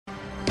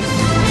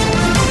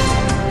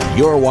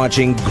You're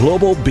watching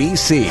Global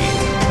BC.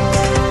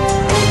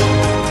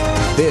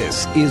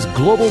 This is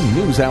Global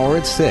News Hour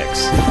at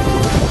 6.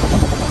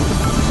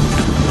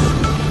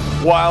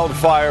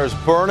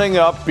 Wildfires burning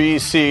up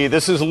BC.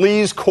 This is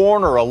Lee's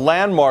Corner, a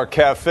landmark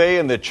cafe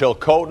in the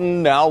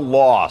Chilcotin, now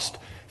lost.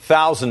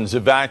 Thousands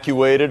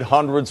evacuated,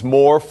 hundreds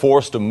more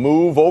forced to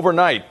move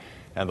overnight.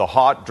 And the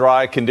hot,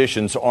 dry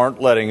conditions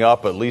aren't letting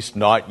up, at least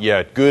not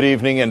yet. Good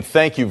evening, and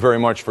thank you very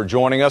much for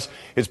joining us.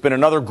 It's been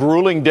another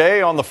grueling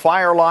day on the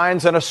fire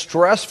lines and a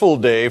stressful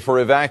day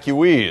for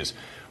evacuees.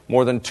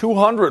 More than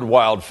 200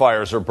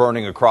 wildfires are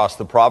burning across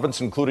the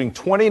province, including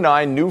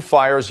 29 new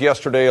fires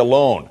yesterday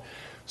alone.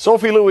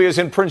 Sophie Louis is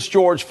in Prince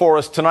George for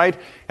us tonight,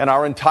 and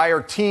our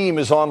entire team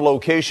is on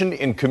location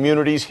in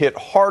communities hit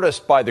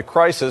hardest by the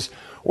crisis.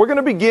 We're going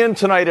to begin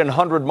tonight in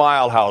 100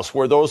 Mile House,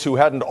 where those who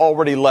hadn't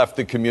already left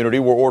the community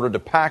were ordered to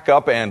pack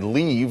up and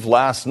leave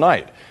last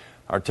night.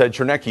 Our Ted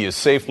Chernecki is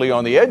safely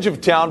on the edge of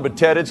town, but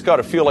Ted, it's got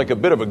to feel like a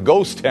bit of a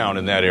ghost town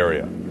in that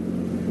area.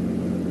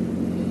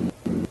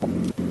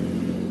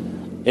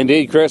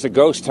 Indeed, Chris, a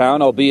ghost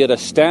town, albeit a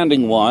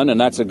standing one,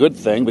 and that's a good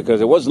thing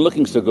because it wasn't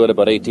looking so good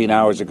about 18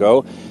 hours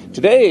ago.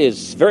 Today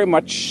is very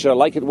much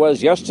like it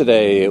was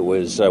yesterday. It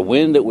was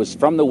wind, it was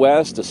from the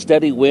west, a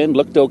steady wind,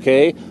 looked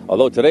okay,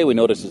 although today we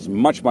notice it's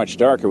much, much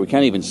darker. We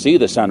can't even see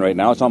the sun right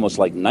now. It's almost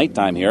like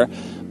nighttime here.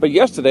 But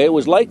yesterday it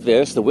was like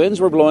this. The winds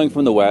were blowing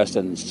from the west,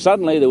 and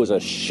suddenly there was a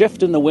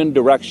shift in the wind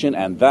direction,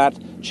 and that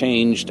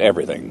changed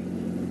everything.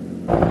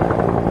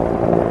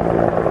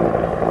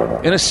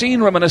 In a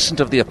scene reminiscent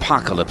of the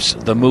apocalypse,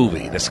 the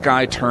movie, the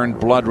sky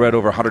turned blood red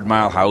over 100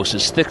 Mile House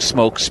as thick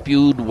smoke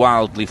spewed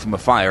wildly from a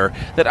fire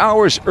that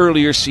hours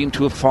earlier seemed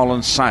to have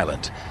fallen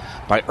silent.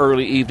 By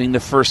early evening,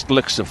 the first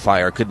licks of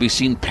fire could be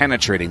seen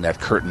penetrating that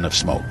curtain of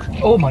smoke.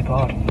 Oh my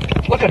God,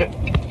 look at it.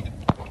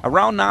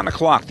 Around 9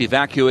 o'clock, the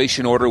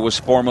evacuation order was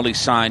formally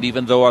signed,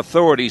 even though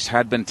authorities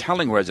had been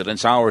telling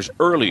residents hours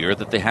earlier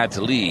that they had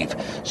to leave.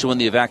 So when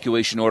the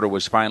evacuation order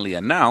was finally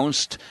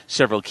announced,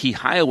 several key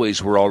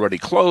highways were already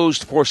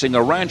closed, forcing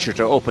a rancher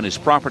to open his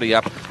property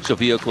up so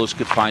vehicles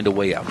could find a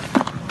way out.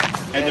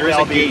 And there is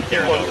a gate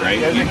there, though, right?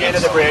 There's a gate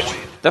at the bridge.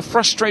 The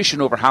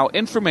frustration over how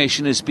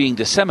information is being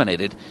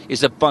disseminated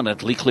is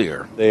abundantly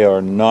clear. They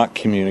are not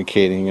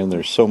communicating, and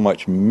there's so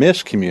much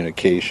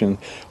miscommunication.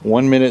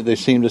 1 minute they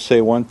seem to say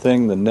one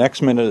thing, the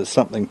next minute it's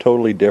something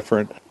totally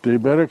different. They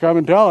better come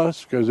and tell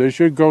us, because they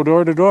should go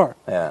door to door.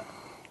 Yeah.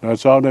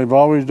 That's how they've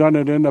always done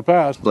it in the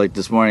past. Like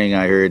this morning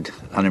I heard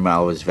 100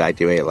 Mile was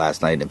evacuated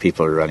last night, and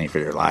people are running for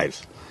their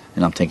lives.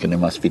 And I'm thinking there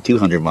must be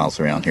 200 miles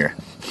around here.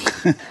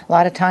 A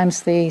lot of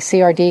times the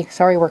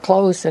CRD, we're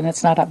closed, and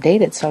it's not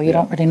updated, so you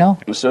don't really know.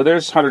 So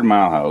there's 100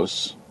 Mile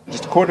House.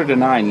 Just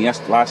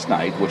 8:45 last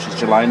night, which is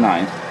July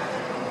 9th,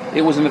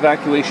 it was an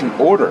evacuation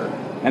order,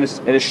 and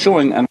it is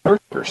showing an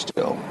alert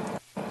still.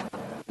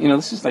 You know,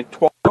 this is like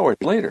 12 hours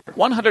later.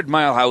 100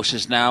 Mile House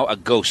is now a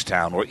ghost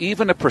town, where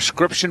even a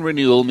prescription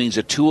renewal means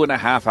a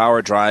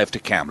 2.5-hour drive to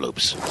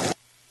Kamloops.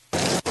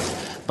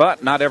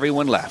 But not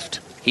everyone left.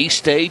 He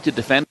stayed to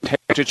defend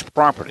Heritage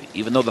property,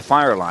 even though the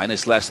fire line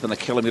is less than a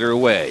kilometer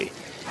away.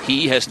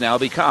 He has now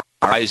become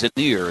eyes and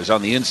ears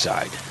on the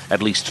inside,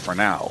 at least for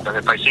now. And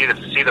if I see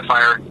the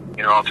fire,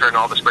 I'll turn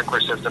all the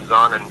sprinkler systems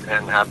on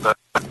and have the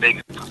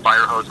big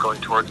fire hose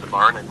going towards the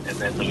barn and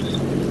then leave.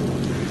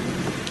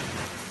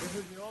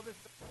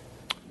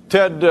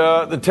 Ted,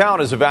 the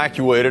town is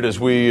evacuated, as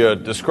we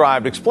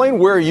described. Explain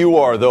where you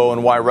are, though,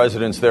 and why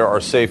residents there are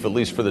safe, at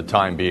least for the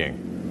time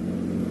being.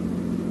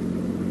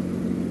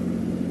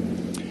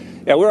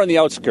 Yeah, we're on the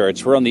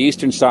outskirts. We're on the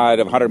eastern side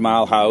of 100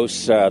 Mile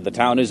House. The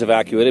town is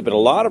evacuated, but a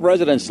lot of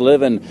residents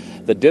live in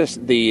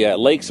the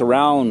lakes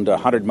around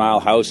 100 Mile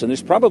House, and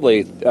there's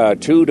probably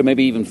 2,000 to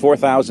maybe even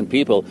 4,000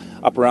 people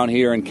up around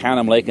here in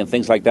Canham Lake and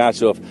things like that.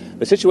 So if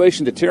the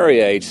situation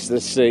deteriorates,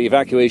 this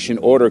evacuation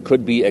order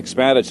could be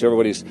expanded, so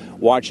everybody's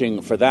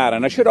watching for that.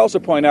 And I should also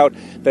point out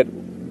that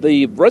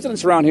the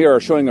residents around here are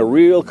showing a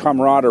real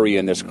camaraderie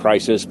in this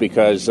crisis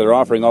because they're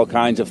offering all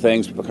kinds of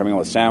things, people coming in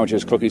with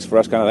sandwiches, cookies for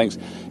us kind of things,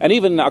 and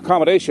even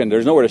accommodation.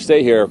 There's nowhere to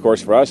stay here, of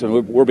course, for us,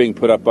 and we're being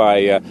put up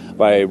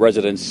by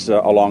residents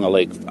along a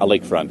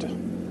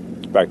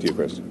lakefront. Back to you,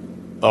 Chris.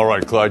 All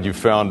right, Clyde, you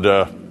found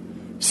a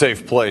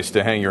safe place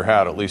to hang your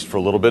hat, at least for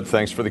a little bit.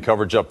 Thanks for the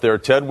coverage up there,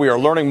 Ted. We are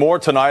learning more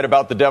tonight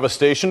about the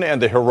devastation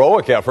and the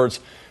heroic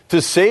efforts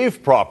to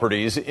save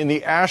properties in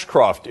the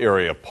Ashcroft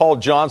area. Paul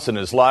Johnson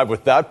is live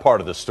with that part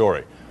of the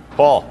story.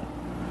 Paul.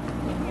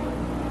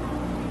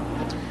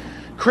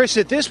 Chris,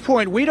 at this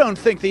point, we don't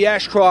think the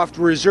Ashcroft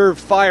Reserve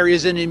fire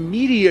is an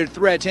immediate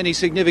threat to any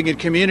significant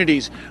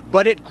communities,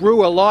 but it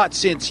grew a lot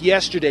since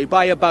yesterday,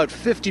 by about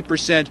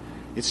 50%.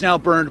 It's now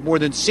burned more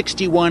than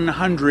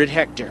 6,100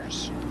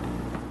 hectares.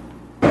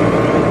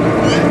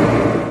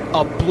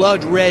 A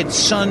blood-red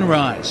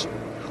sunrise.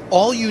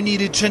 All you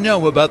needed to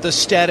know about the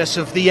status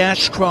of the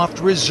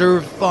Ashcroft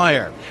Reserve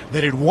fire,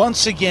 that it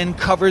once again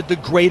covered the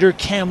greater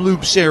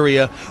Kamloops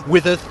area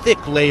with a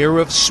thick layer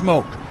of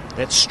smoke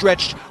that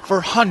stretched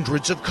for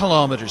hundreds of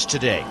kilometers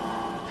today.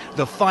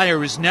 The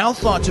fire is now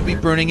thought to be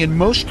burning in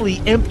mostly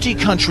empty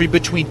country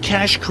between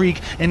Cache Creek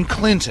and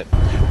Clinton,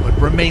 but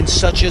remains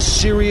such a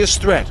serious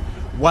threat,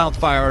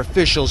 wildfire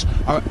officials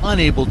are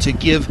unable to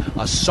give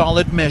a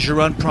solid measure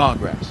on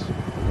progress.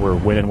 We're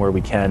winning where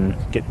we can,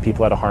 get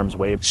people out of harm's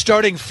way.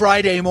 Starting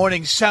Friday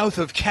morning south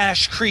of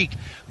Cache Creek,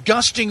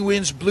 gusting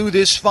winds blew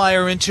this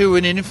fire into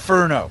an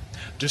inferno,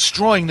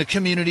 destroying the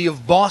community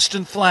of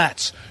Boston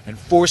Flats and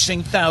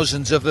forcing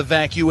thousands of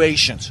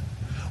evacuations.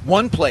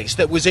 One place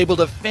that was able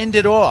to fend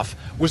it off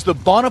was the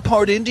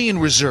Bonaparte Indian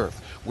Reserve,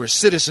 where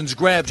citizens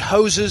grabbed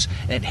hoses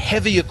and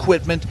heavy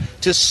equipment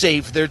to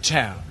save their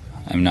town.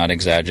 I'm not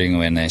exaggerating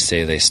when I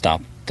say they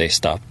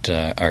stopped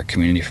our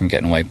community from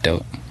getting wiped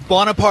out.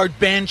 Bonaparte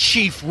Band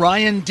Chief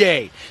Ryan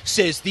Day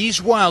says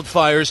these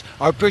wildfires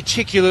are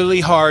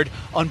particularly hard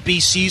on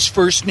BC's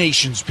First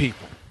Nations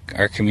people.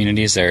 Our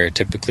communities are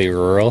typically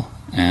rural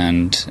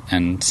and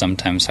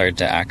sometimes hard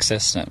to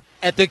access.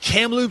 At the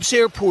Kamloops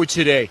Airport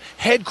today,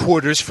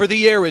 headquarters for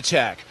the air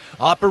attack,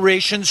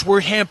 operations were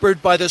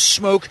hampered by the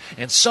smoke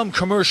and some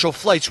commercial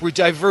flights were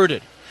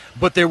diverted.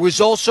 But there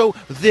was also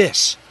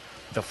this,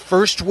 the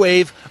first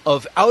wave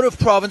of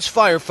out-of-province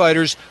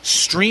firefighters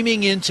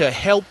streaming in to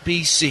help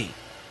BC.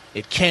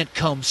 It can't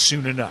come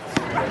soon enough.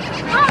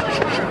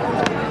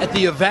 At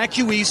the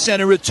evacuee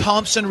center at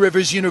Thompson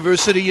Rivers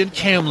University in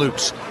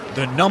Kamloops,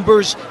 the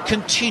numbers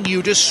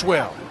continue to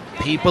swell.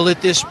 People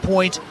at this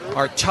point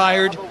are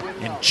tired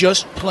and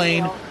just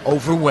plain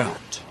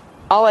overwhelmed.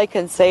 All I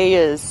can say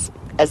is,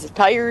 as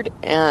tired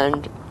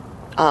and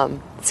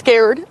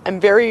scared, I'm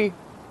very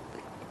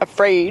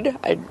afraid.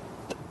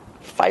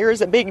 Fire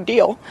is a big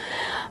deal.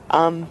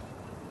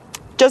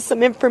 Just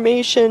some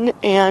information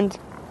and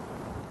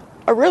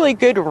a really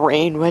good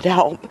rain would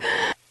help.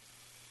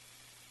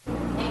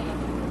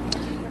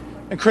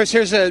 And Chris,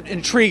 here's an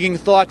intriguing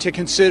thought to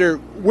consider.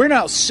 We're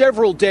now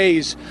several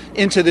days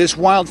into this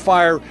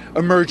wildfire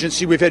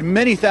emergency. We've had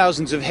many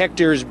thousands of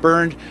hectares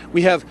burned.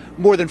 We have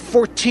more than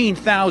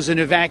 14,000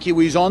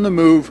 evacuees on the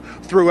move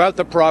throughout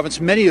the province,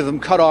 many of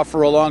them cut off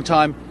for a long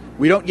time.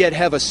 We don't yet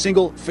have a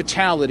single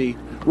fatality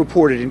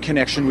reported in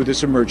connection with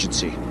this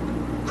emergency.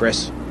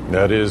 Chris?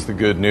 That is the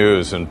good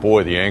news. And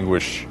boy, the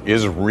anguish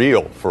is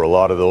real for a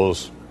lot of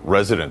those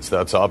residents.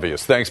 That's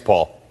obvious. Thanks,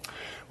 Paul.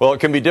 Well, it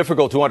can be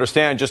difficult to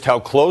understand just how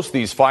close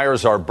these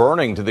fires are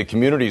burning to the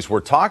communities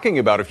we're talking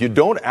about if you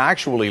don't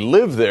actually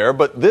live there,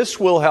 but this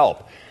will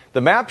help.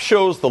 The map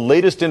shows the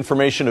latest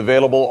information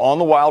available on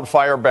the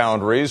wildfire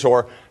boundaries,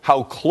 or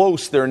how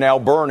close they're now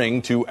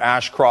burning to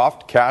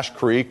Ashcroft, Cache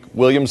Creek,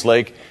 Williams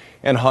Lake,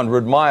 and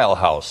 100 Mile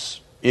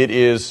House. It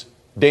is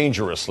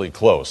dangerously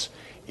close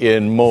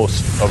in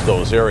most of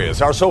those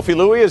areas. Our Sophie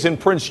Louis is in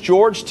Prince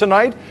George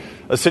tonight,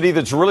 a city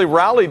that's really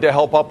rallied to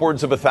help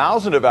upwards of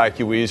 1,000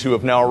 evacuees who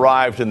have now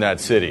arrived in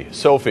that city.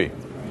 Sophie.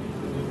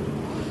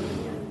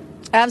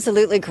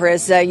 Absolutely,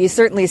 Chris. You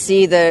certainly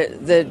see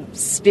the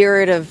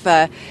spirit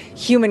of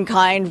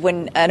humankind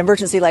when an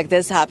emergency like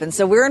this happens.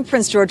 So we're in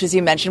Prince George, as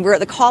you mentioned. We're at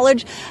the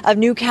College of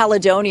New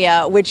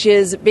Caledonia, which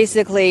is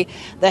basically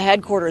the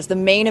headquarters, the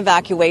main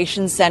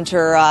evacuation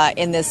center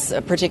in this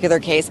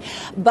particular case.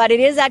 But it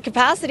is at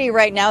capacity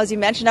right now, as you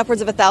mentioned, upwards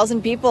of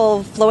 1,000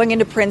 people flowing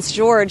into Prince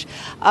George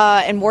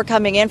and more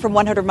coming in from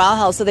 100 Mile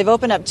House. So they've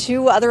opened up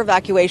 2 other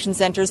evacuation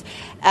centers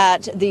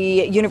at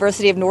the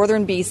University of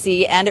Northern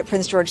BC and at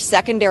Prince George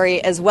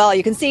Secondary as well.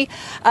 You can see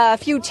a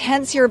few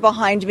tents here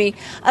behind me.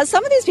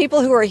 Some of these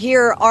people who are here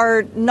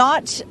are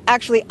not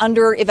actually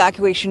under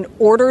evacuation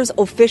orders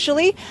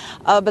officially,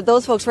 but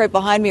those folks right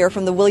behind me are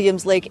from the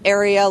Williams Lake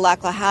area,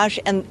 Lac La Hache,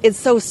 and it's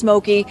so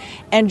smoky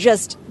and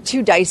just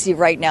too dicey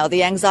right now.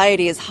 The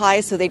anxiety is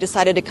high, so they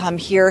decided to come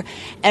here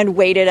and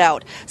wait it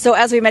out. So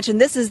as we mentioned,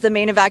 this is the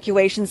main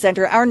evacuation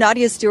center. Our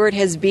Nadia Stewart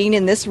has been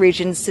in this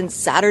region since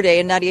Saturday.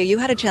 And Nadia, you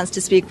had a chance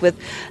to speak with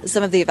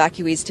some of the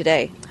evacuees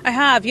today. I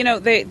have. You know,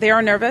 they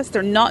are nervous.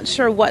 They're not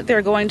sure what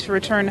they're going to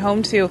return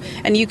home to.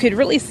 And you could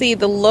really see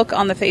the look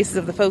on the faces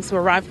of the folks who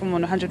arrived from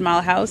 100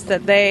 Mile House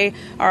that they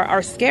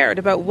are scared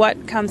about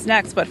what comes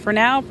next. But for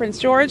now, Prince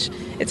George,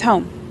 it's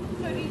home.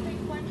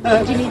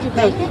 Do you need your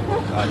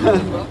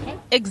blanket?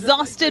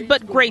 Exhausted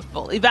but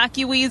grateful,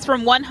 evacuees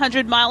from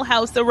 100 Mile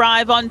House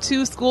arrive on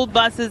 2 school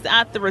buses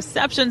at the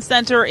reception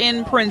center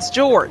in Prince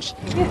George.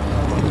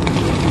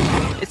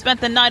 They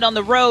spent the night on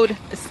the road,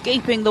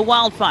 escaping the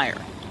wildfire.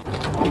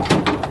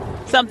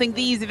 Something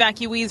these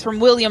evacuees from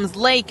Williams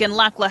Lake and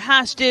Lac La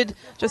Hache did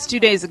just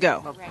 2 days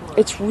ago.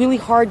 It's really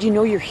hard. You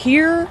know you're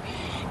here,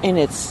 and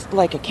it's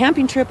like a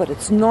camping trip, but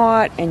it's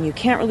not, and you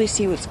can't really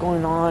see what's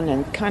going on,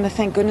 and kind of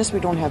thank goodness we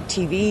don't have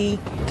TV.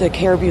 The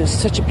Caribbean is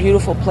such a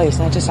beautiful place,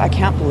 and I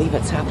can't believe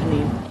it's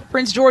happening.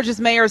 Prince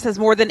George's mayor says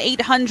more than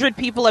 800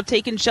 people have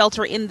taken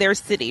shelter in their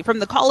city, from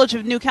the College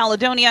of New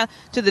Caledonia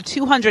to the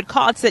 200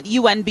 cots at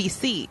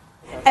UNBC.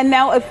 And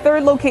now a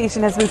third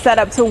location has been set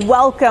up to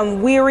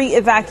welcome weary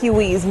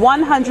evacuees.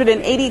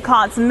 180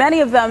 cots, many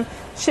of them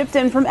shipped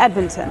in from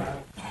Edmonton.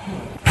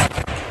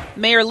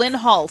 Mayor Lynn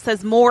Hall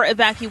says more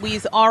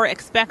evacuees are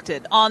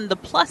expected. On the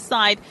plus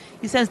side,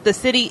 he says the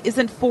city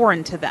isn't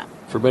foreign to them.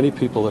 For many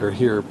people that are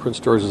here, Prince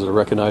George is a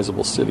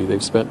recognizable city.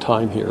 They've spent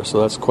time here, so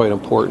that's quite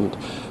important.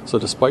 So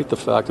despite the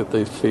fact that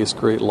they face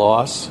great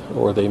loss,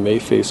 or they may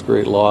face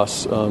great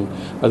loss,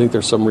 I think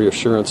there's some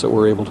reassurance that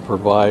we're able to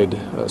provide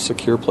a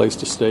secure place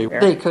to stay.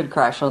 They could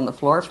crash on the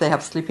floor if they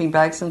have sleeping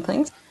bags and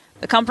things.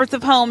 The comforts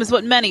of home is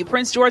what many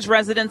Prince George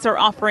residents are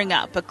offering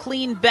up. A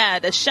clean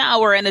bed, a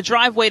shower, and a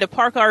driveway to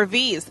park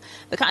RVs.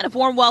 The kind of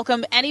warm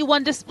welcome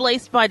anyone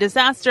displaced by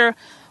disaster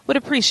would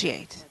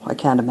appreciate. I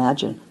can't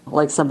imagine.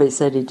 Like somebody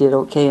said, he did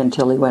okay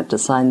until he went to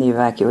sign the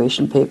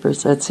evacuation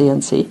papers at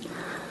CNC,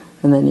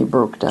 and then he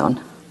broke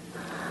down.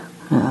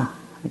 I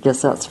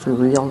guess that's for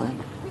real then.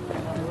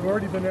 We've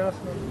already been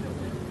asking them.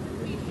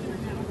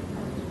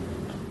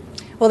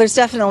 Well, there's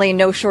definitely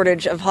no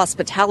shortage of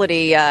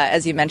hospitality,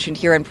 as you mentioned,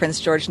 here in Prince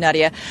George,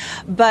 Nadia.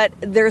 But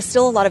there's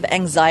still a lot of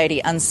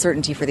anxiety,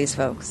 uncertainty for these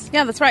folks.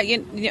 Yeah, that's right. You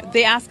know,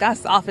 they ask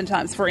us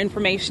oftentimes for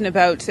information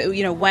about,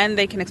 when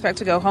they can expect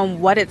to go home,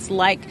 what it's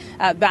like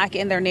back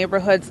in their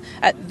neighborhoods.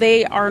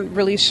 They aren't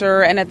really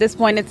sure. And at this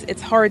point,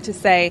 it's hard to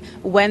say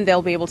when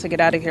they'll be able to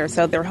get out of here.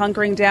 So they're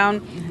hunkering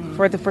down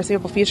for the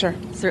foreseeable future.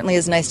 Certainly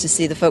is nice to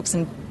see the folks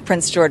in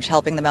Prince George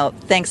helping them out.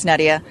 Thanks,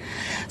 Nadia.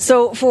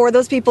 So for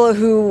those people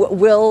who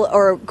will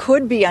or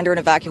could be under an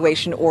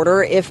evacuation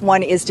order, if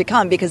one is to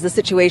come, because the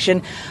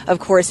situation, of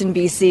course, in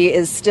BC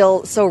is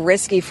still so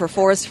risky for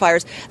forest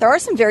fires, there are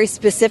some very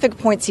specific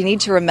points you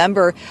need to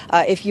remember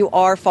if you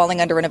are falling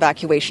under an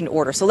evacuation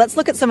order. So let's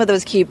look at some of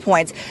those key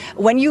points.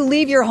 When you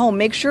leave your home,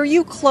 make sure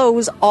you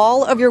close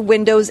all of your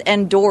windows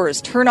and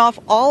doors. Turn off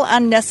all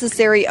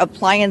unnecessary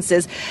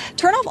appliances.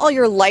 Turn off all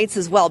your lights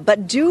as well,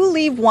 but do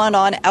leave one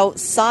on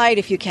outside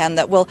if you can.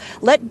 That will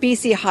let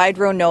BC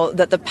Hydro know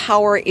that the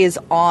power is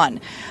on.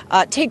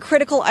 Take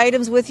critical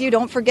items with you.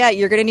 Don't forget,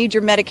 you're going to need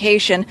your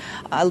medication.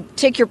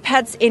 Take your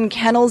pets in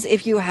kennels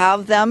if you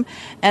have them.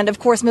 And of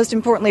course, most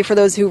importantly, for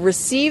those who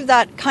receive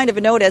that kind of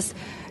a notice,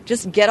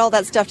 just get all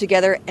that stuff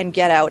together and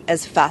get out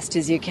as fast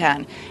as you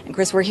can. And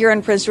Chris, we're here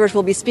in Prince George.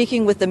 We'll be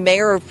speaking with the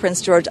mayor of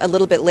Prince George a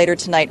little bit later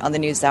tonight on the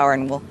News Hour,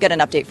 and we'll get an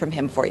update from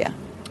him for you.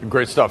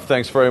 Great stuff.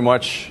 Thanks very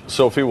much,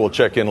 Sophie. We'll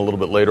check in a little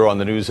bit later on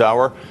the News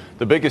Hour.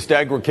 The biggest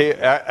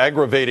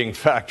aggravating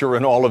factor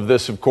in all of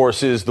this, of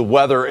course, is the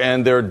weather,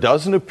 and there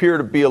doesn't appear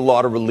to be a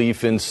lot of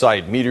relief in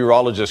sight.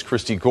 Meteorologist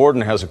Christy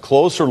Gordon has a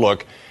closer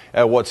look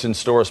at what's in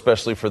store,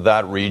 especially for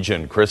that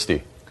region.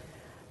 Christy.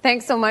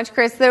 Thanks so much,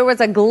 Chris. There was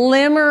a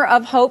glimmer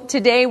of hope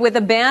today with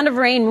a band of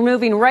rain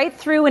moving right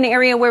through an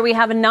area where we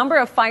have a number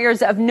of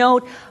fires of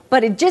note.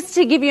 But just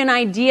to give you an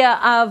idea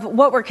of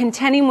what we're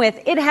contending with,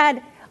 it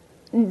had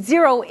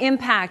zero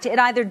impact. It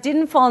either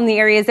didn't fall in the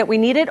areas that we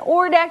needed,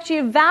 or it actually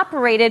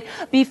evaporated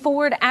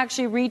before it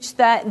actually reached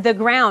the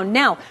ground.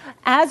 Now,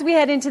 as we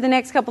head into the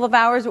next couple of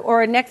hours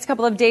or next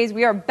couple of days,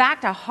 we are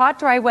back to hot,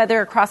 dry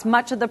weather across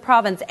much of the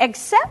province,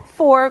 except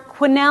for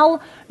Quesnel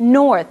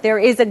North. There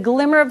is a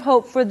glimmer of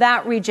hope for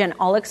that region.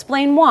 I'll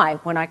explain why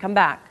when I come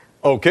back.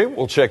 Okay,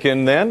 we'll check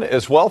in then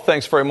as well.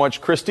 Thanks very much,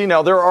 Christy.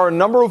 Now, there are a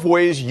number of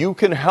ways you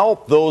can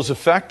help those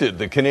affected.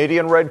 The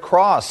Canadian Red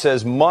Cross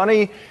says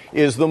money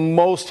is the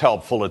most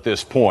helpful at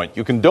this point.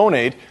 You can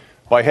donate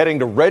by heading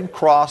to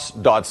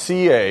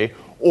redcross.ca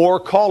or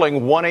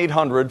calling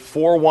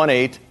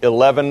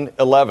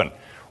 1-800-418-1111.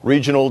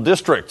 Regional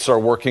districts are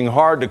working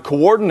hard to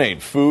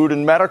coordinate food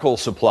and medical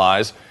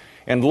supplies.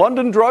 And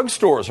London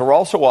drugstores are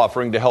also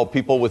offering to help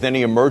people with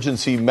any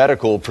emergency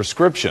medical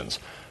prescriptions.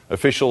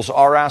 Officials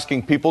are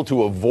asking people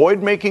to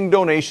avoid making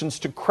donations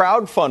to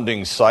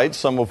crowdfunding sites,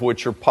 some of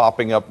which are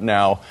popping up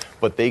now,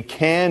 but they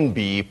can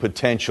be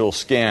potential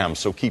scams,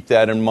 so keep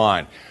that in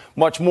mind.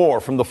 Much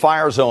more from the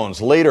fire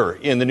zones later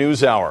in the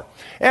News Hour.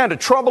 And a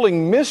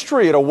troubling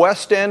mystery at a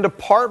West End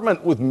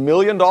apartment with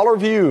million-dollar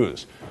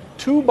views.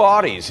 2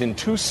 bodies in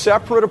 2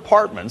 separate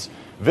apartments,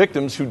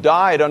 victims who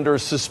died under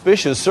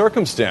suspicious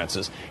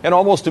circumstances. And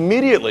almost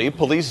immediately,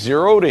 police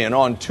zeroed in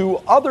on 2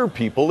 other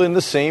people in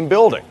the same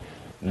building.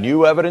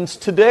 New evidence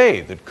today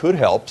that could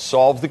help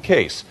solve the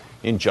case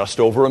in just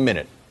over a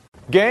minute.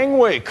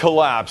 Gangway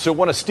collapse at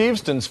one of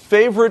Steveston's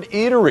favorite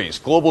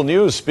eateries. Global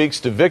News speaks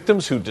to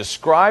victims who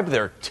described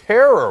their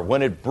terror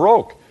when it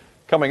broke.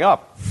 Coming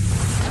up.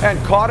 And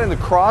caught in the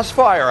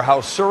crossfire,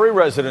 how Surrey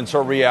residents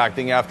are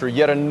reacting after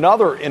yet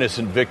another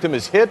innocent victim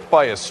is hit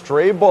by a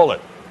stray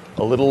bullet.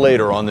 A little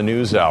later on the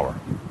News Hour.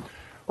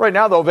 Right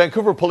now, though,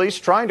 Vancouver police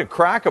trying to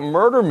crack a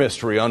murder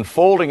mystery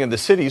unfolding in the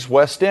city's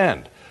West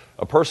End.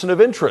 A person of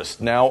interest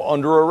now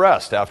under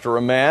arrest after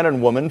a man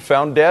and woman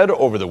found dead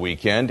over the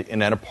weekend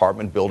in an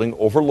apartment building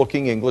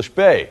overlooking English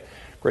Bay.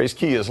 Grace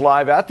Key is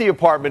live at the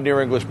apartment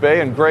near English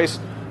Bay. And Grace,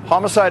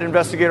 homicide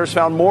investigators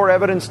found more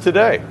evidence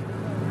today.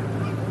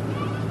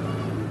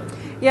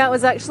 Yeah, it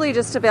was actually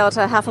just about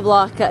a half a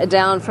block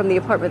down from the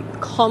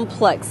apartment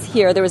complex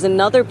here. There was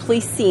another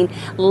police scene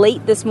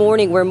late this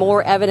morning where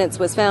more evidence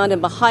was found.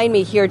 And behind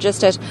me here,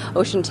 just at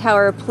Ocean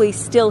Tower, police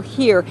still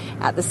here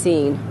at the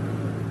scene.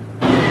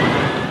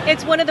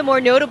 It's one of the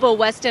more notable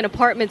West End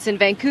apartments in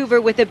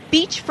Vancouver with a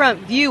beachfront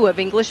view of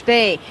English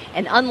Bay.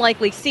 An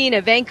unlikely scene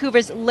of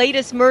Vancouver's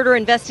latest murder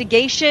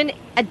investigation,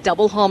 a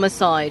double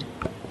homicide.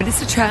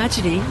 It's a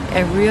tragedy,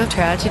 a real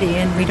tragedy,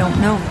 and we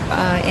don't know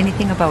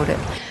anything about it.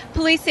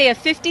 Police say a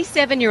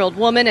 57-year-old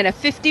woman and a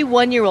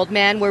 51-year-old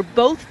man were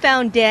both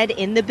found dead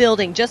in the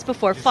building just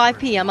before 5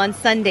 p.m. on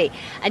Sunday.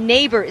 A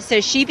neighbor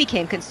says she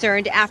became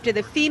concerned after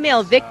the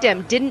female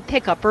victim didn't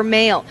pick up her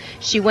mail.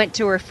 She went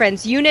to her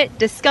friend's unit,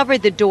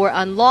 discovered the door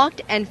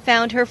unlocked, and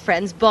found her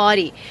friend's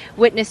body.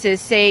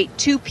 Witnesses say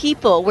 2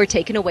 people were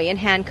taken away in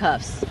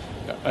handcuffs.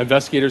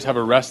 Investigators have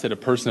arrested a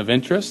person of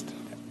interest,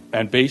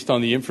 and based on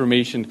the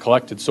information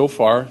collected so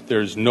far,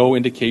 there's no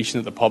indication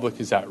that the public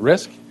is at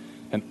risk,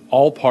 and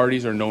all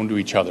parties are known to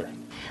each other.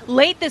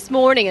 Late this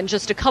morning, and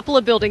just a couple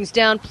of buildings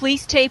down,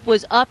 police tape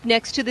was up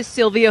next to the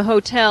Sylvia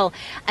Hotel.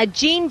 A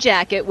jean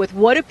jacket with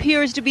what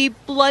appears to be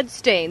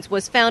bloodstains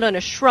was found on a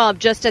shrub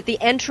just at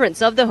the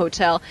entrance of the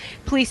hotel.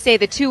 Police say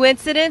the 2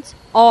 incidents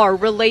are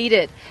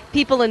related.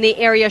 People in the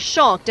area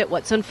shocked at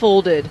what's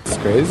unfolded. It's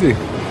crazy.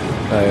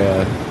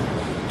 I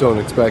don't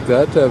expect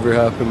that to ever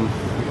happen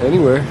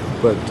anywhere,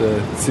 but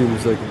it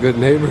seems like a good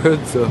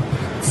neighborhood, so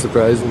it's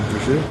surprising for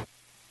sure.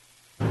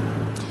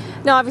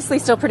 Now, obviously,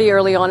 still pretty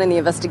early on in the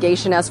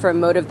investigation. As for a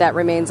motive, that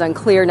remains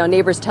unclear. Now,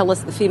 neighbors tell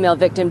us the female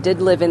victim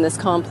did live in this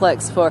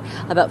complex for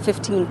about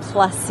 15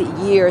 plus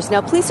years.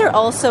 Now, police are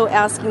also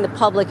asking the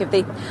public if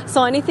they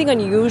saw anything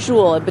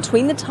unusual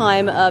between the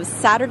time of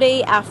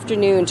Saturday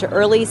afternoon to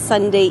early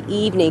Sunday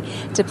evening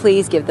to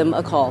please give them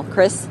a call.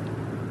 Chris?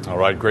 All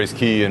right, Grace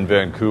Key in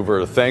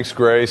Vancouver. Thanks,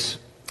 Grace.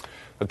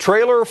 A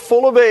trailer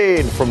full of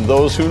aid from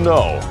those who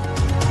know.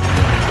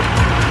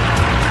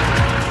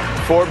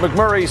 Fort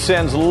McMurray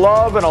sends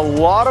love and a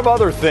lot of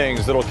other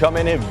things that'll come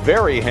in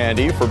very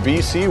handy for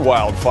BC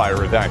wildfire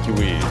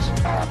evacuees.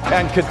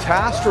 And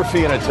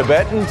catastrophe in a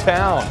Tibetan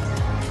town.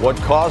 What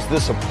caused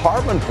this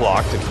apartment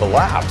block to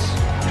collapse?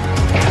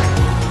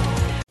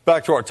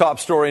 Back to our top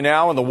story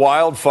now, and the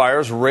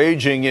wildfires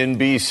raging in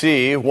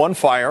BC. One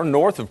fire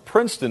north of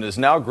Princeton has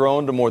now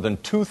grown to more than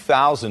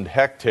 2,000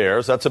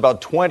 hectares. That's about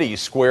 20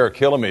 square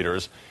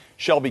kilometers.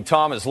 Shelby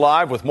Tom is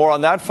live with more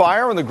on that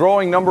fire and the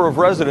growing number of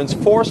residents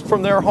forced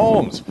from their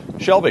homes.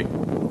 Shelby.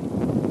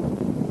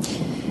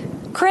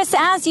 Chris,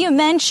 as you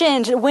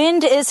mentioned,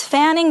 wind is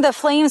fanning the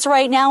flames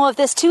right now of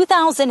this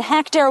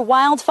 2,000-hectare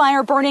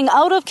wildfire burning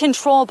out of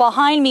control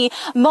behind me.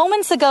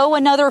 Moments ago,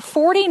 another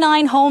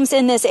 49 homes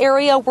in this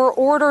area were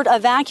ordered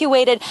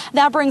evacuated.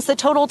 That brings the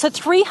total to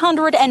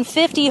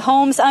 350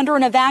 homes under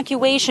an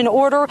evacuation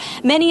order.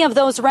 Many of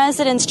those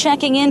residents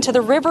checking into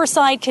the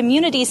Riverside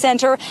Community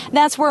Center.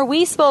 That's where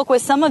we spoke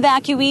with some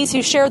evacuees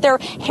who shared their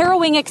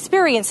harrowing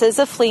experiences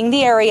of fleeing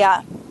the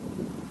area.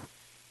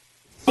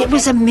 It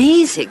was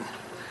amazing.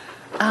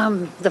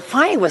 The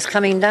fire was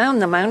coming down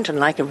the mountain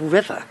like a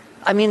river.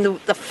 I mean,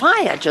 the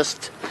fire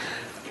just,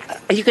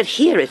 you could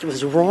hear it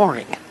was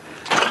roaring.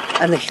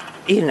 And,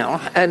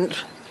 and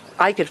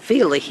I could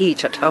feel the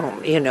heat at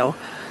home, It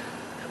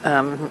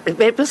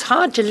was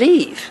hard to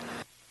leave.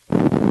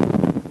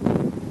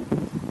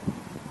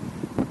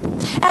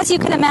 As you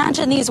can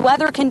imagine, these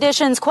weather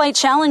conditions quite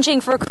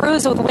challenging for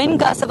crews with wind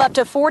gusts of up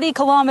to 40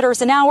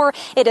 kilometers an hour.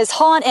 It is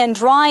hot and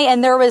dry,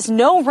 and there is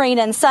no rain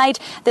in sight.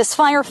 This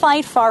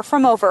firefight far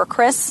from over.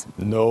 Chris?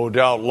 No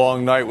doubt,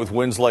 long night with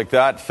winds like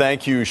that.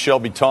 Thank you,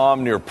 Shelby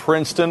Tom, near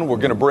Princeton. We're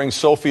going to bring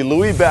Sophie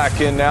Louis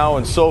back in now,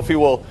 and Sophie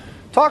will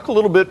talk a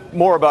little bit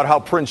more about how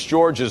Prince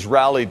George has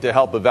rallied to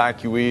help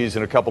evacuees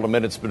in a couple of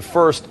minutes. But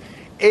first,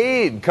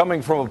 aid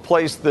coming from a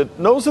place that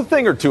knows a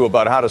thing or two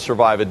about how to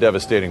survive a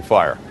devastating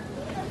fire.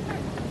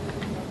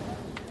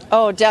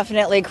 Oh,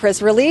 definitely,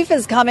 Chris. Relief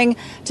is coming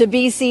to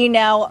BC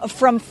now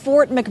from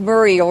Fort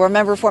McMurray. You'll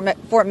remember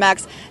Fort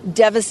Mac's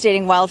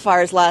devastating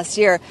wildfires last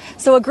year.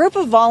 So a group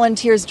of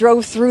volunteers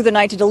drove through the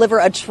night to deliver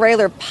a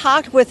trailer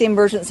packed with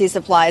emergency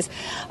supplies.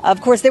 Of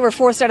course, they were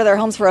forced out of their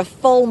homes for a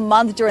full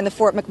month during the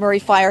Fort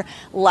McMurray fire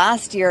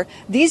last year.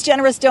 These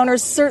generous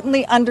donors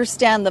certainly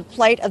understand the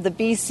plight of the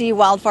BC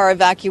wildfire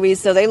evacuees,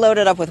 so they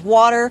loaded up with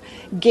water,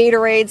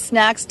 Gatorade,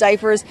 snacks,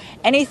 diapers,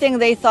 anything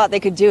they thought they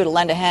could do to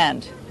lend a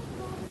hand.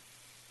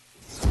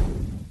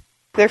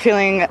 They're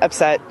feeling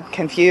upset,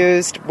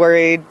 confused,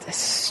 worried,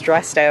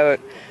 stressed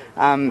out.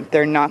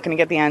 They're not going to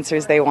get the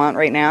answers they want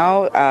right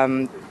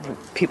now.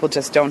 People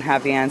just don't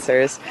have the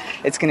answers.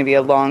 It's going to be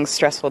a long,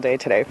 stressful day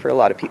today for a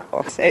lot of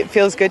people. It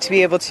feels good to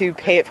be able to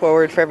pay it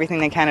forward for everything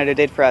that Canada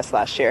did for us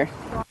last year.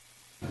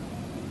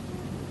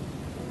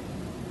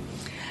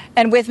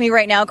 And with me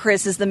right now,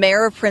 Chris, is the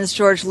Mayor of Prince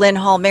George, Lynn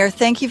Hall. Mayor,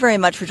 thank you very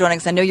much for joining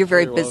us. I know you're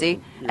very busy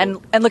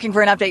and looking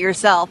for an update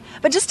yourself.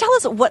 But just tell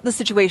us what the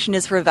situation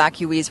is for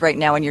evacuees right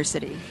now in your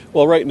city.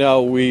 Well, right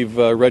now we've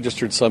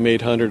registered some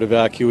 800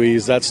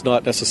 evacuees. That's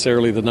not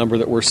necessarily the number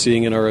that we're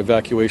seeing in our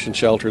evacuation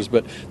shelters,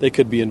 but they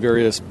could be in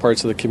various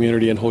parts of the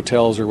community in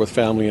hotels or with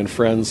family and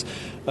friends.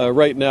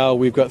 Right now,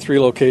 we've got 3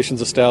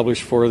 locations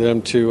established for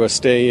them to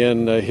stay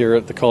in here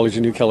at the College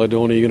of New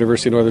Caledonia,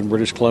 University of Northern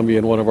British Columbia,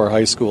 and one of our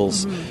high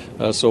schools.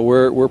 So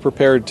we're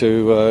prepared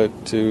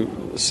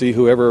to see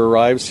whoever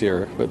arrives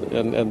here,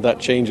 and that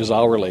changes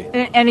hourly.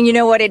 And you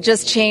know what? It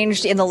just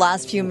changed in the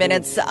last few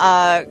minutes.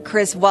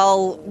 Chris,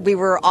 while we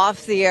were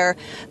off the air,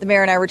 the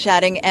mayor and I were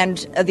chatting, and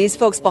these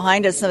folks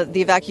behind us, the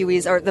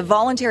evacuees, or the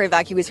voluntary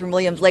evacuees from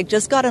Williams Lake,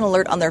 just got an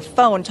alert on their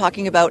phone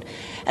talking about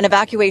an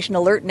evacuation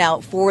alert now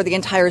for the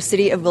entire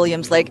city of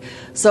Williams Lake.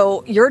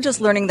 So you're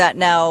just learning that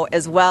now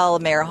as well,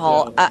 Mayor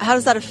Hall. Yeah. How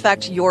does that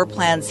affect your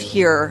plans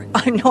here?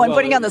 I know I'm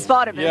putting you on the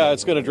spot a bit. Yeah,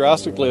 it's going to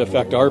drastically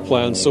affect our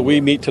plans. So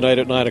we meet tonight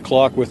at 9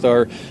 o'clock with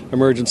our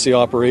emergency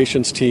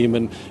operations team,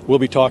 and we'll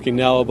be talking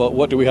now about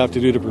what do we have to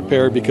do to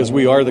prepare, because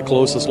we are the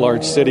closest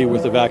large city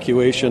with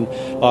evacuation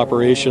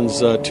operations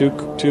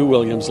to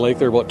Williams Lake.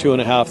 They're about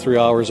 2.5-3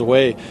 hours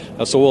away.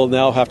 So we'll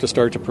now have to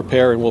start to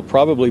prepare, and we'll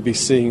probably be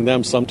seeing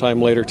them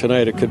sometime later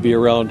tonight. It could be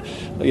around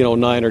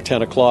 9 or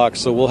 10 o'clock.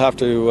 So we'll have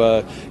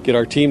to get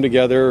our team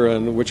together,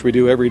 and which we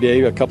do every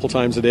day, a couple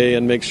times a day,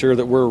 and make sure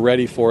that we're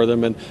ready for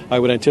them. And I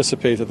would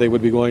anticipate that they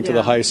would be going to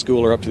the high school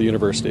or up to the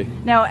university.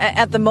 Now,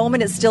 at the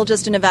moment, it's still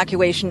just an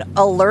evacuation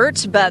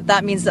alert, but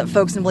that means that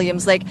folks in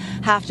Williams Lake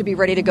have to be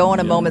ready to go on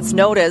a moment's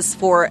notice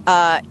for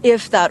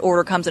if that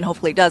order comes, and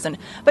hopefully it doesn't.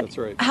 But that's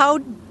right. How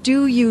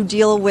do you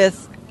deal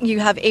with, you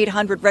have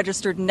 800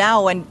 registered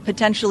now and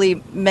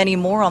potentially many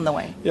more on the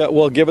way? Yeah,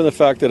 well, given the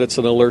fact that it's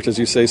an alert, as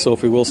you say,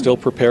 Sophie, we'll still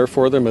prepare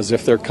for them as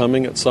if they're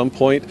coming at some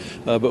point.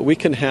 But we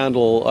can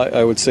handle,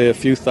 I would say, a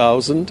few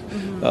thousand.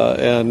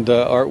 And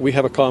we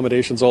have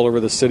accommodations all over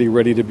the city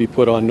ready to be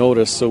put on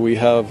notice. So we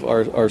have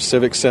our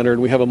civic center,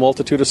 and we have a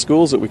multitude of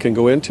schools that we can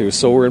go into.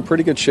 So we're in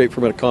pretty good shape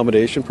from an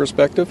accommodation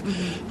perspective.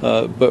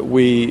 But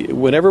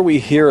whenever we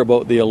hear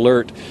about the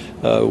alert,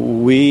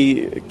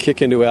 we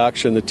kick into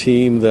action the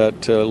team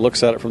that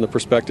looks at it from the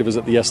perspective is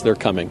that, yes, they're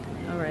coming.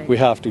 All right. We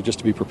have to, just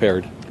to be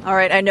prepared. All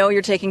right, I know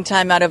you're taking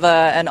time out of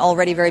an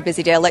already very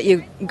busy day. I'll let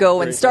you go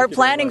and start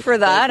planning for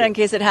that in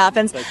case it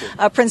happens.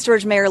 Prince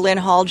George Mayor Lynn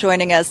Hall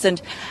joining us. And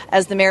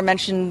as the mayor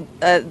mentioned,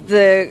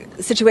 the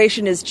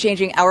situation is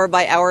changing hour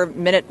by hour,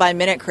 minute by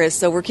minute, Chris.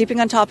 So we're keeping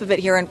on top of it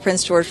here in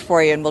Prince George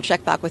for you, and we'll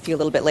check back with you a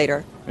little bit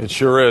later. It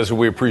sure is.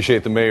 We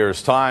appreciate the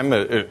mayor's time.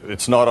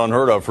 It's not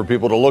unheard of for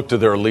people to look to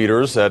their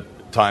leaders at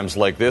times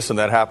like this, and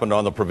that happened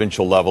on the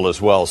provincial level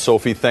as well.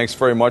 Sophie, thanks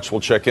very much.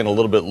 We'll check in a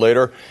little bit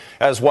later.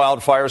 As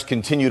wildfires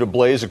continue to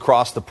blaze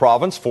across the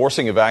province,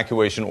 forcing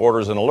evacuation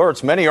orders and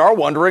alerts, many are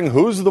wondering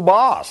who's the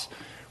boss.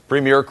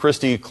 Premier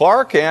Christy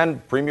Clark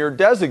and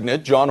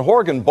Premier-designate John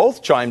Horgan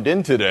both chimed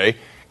in today.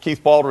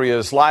 Keith Baldry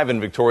is live in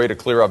Victoria to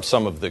clear up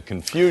some of the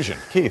confusion.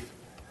 Keith.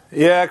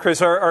 Yeah,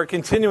 Chris, our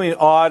continuing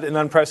odd and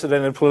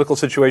unprecedented political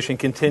situation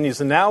continues.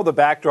 And now the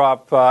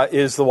backdrop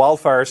is the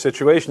wildfire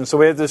situation. So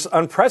we have this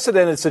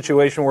unprecedented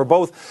situation where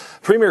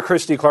both Premier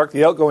Christy Clark,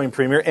 the outgoing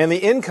Premier, and the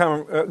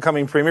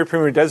incoming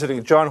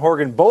Premier-designate John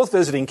Horgan, both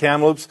visiting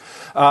Kamloops,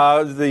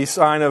 the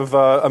sign of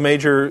a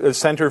major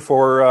center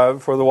for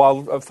the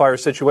wildfire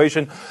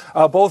situation,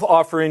 both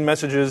offering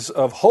messages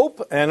of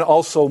hope and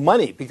also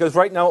money. Because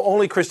right now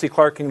only Christy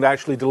Clark can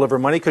actually deliver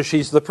money because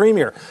she's the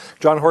Premier.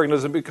 John Horgan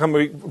doesn't become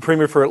a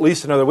Premier for at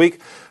least another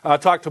week.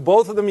 Talked to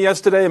both of them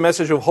yesterday, a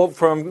message of hope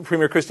from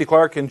Premier Christy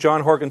Clark and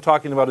John Horgan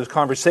talking about his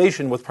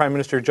conversation with Prime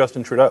Minister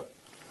Justin Trudeau.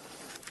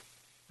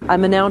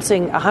 I'm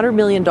announcing $100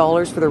 million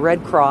for the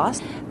Red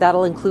Cross.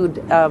 That'll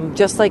include,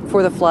 just like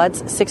for the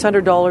floods,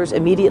 $600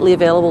 immediately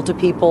available to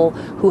people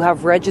who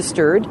have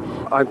registered.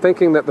 I'm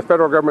thinking that the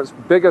federal government's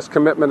biggest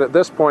commitment at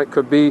this point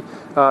could be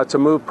to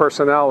move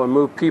personnel and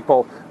move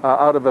people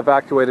out of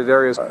evacuated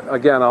areas.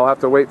 Again, I'll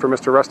have to wait for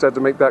Mr. Rustad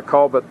to make that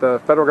call, but the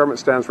federal government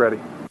stands ready.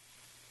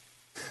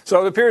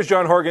 So it appears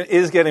John Horgan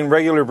is getting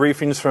regular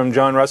briefings from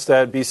John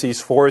Rustad,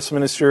 BC's Forest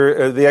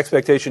Minister. The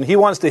expectation, he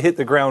wants to hit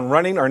the ground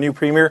running, our new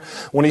Premier,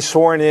 when he's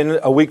sworn in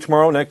a week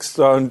tomorrow, next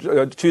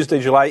Tuesday,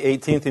 July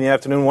 18th in the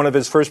afternoon. One of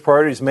his first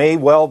priorities may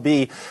well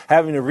be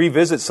having to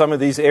revisit some of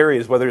these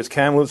areas, whether it's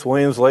Kamloops,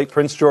 Williams Lake,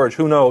 Prince George,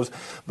 who knows.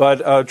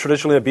 But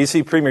traditionally, a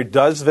BC Premier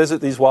does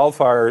visit these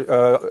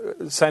wildfire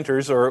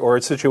centers or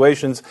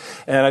situations,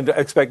 and I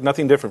expect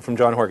nothing different from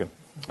John Horgan.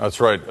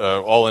 That's right.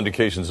 All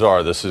indications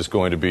are this is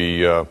going to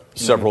be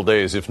several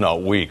days, if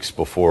not weeks,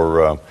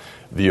 before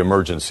the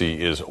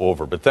emergency is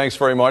over. But thanks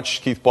very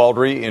much, Keith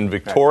Baldry in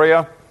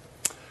Victoria.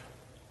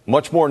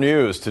 Much more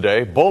news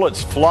today.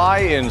 Bullets fly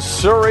in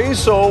Surrey,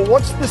 so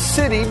what's the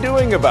city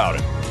doing about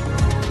it?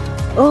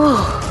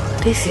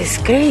 Oh, this is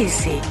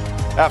crazy.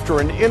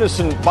 After an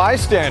innocent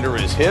bystander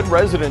is hit,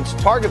 residents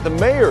target the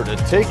mayor to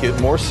take it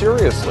more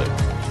seriously.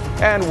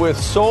 And with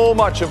so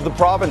much of the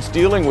province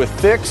dealing with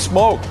thick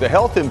smoke, the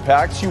health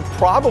impacts you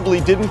probably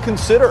didn't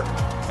consider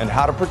and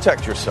how to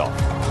protect yourself.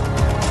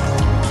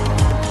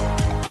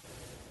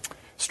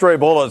 Stray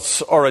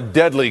bullets are a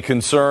deadly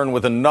concern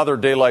with another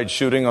daylight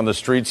shooting on the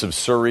streets of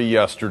Surrey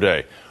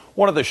yesterday.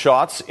 One of the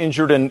shots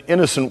injured an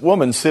innocent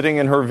woman sitting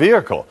in her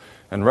vehicle,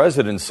 and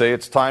residents say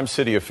it's time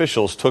city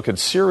officials took it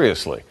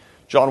seriously.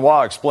 John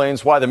Waugh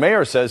explains why the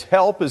mayor says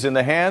help is in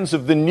the hands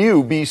of the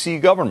new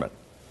BC government.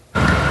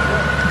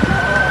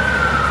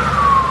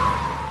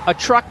 A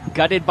truck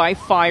gutted by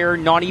fire,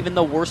 not even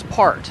the worst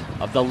part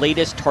of the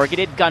latest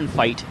targeted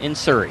gunfight in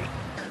Surrey.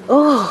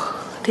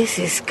 Oh, This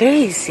is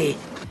crazy.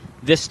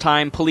 This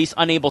time, police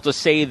unable to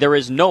say there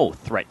is no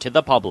threat to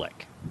the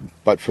public.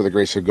 But for the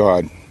grace of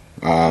God,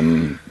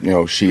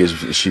 she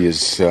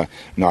is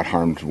not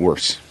harmed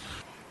worse.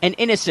 An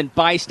innocent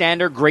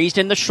bystander grazed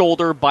in the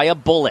shoulder by a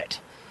bullet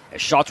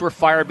as shots were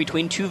fired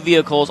between two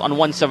vehicles on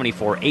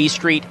 174A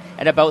Street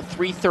at about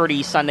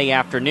 3:30 Sunday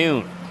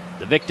afternoon.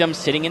 The victim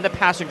sitting in the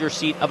passenger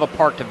seat of a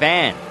parked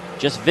van,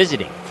 just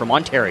visiting from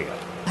Ontario.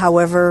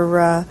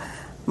 However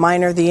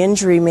minor the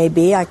injury may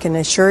be, I can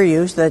assure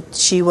you that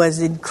she was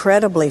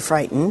incredibly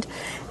frightened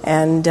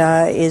and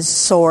is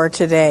sore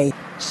today.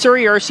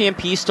 Surrey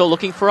RCMP still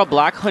looking for a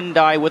black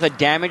Hyundai with a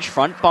damaged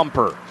front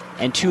bumper,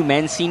 and two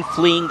men seen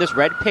fleeing this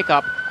red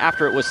pickup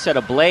after it was set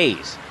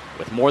ablaze.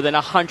 With more than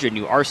 100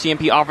 new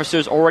RCMP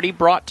officers already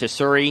brought to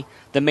Surrey,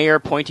 the mayor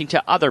pointing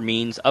to other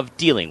means of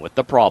dealing with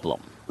the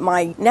problem.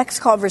 My next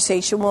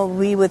conversation will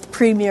be with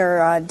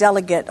Premier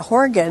Delegate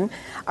Horgan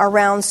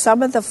around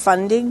some of the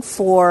funding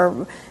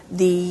for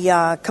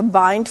the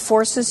combined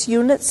forces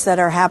units that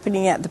are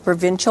happening at the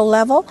provincial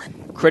level.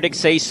 Critics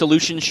say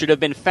solutions should have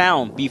been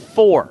found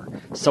before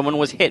someone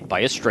was hit by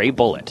a stray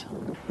bullet.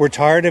 We're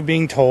tired of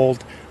being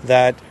told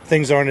that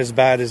things aren't as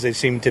bad as they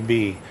seem to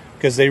be,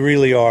 because they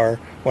really are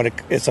when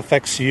it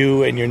affects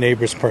you and your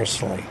neighbors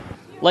personally.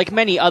 Like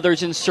many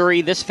others in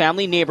Surrey, this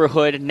family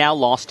neighborhood now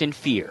lost in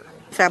fear.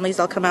 Families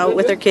all come out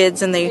with their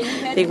kids and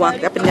they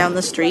walk up and down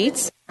the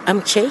streets.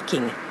 I'm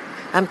shaking.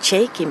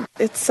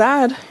 It's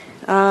sad.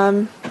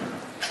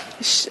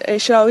 It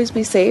should always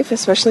be safe,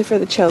 especially for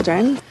the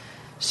children.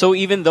 So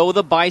even though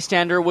the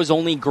bystander was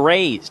only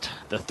grazed,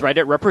 the threat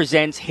it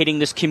represents hitting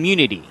this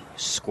community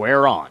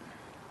square on.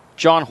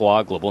 John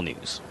Hua, Global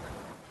News.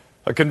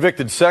 A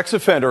convicted sex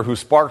offender who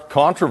sparked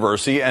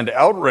controversy and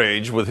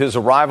outrage with his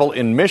arrival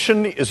in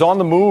Mission is on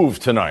the move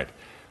tonight.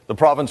 The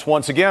province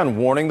once again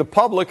warning the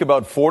public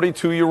about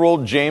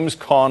 42-year-old James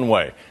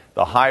Conway.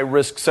 The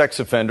high-risk sex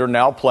offender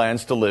now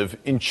plans to live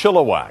in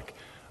Chilliwack.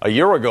 A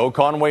year ago,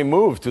 Conway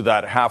moved to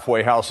that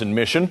halfway house in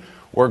Mission,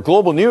 where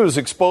Global News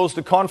exposed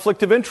a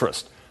conflict of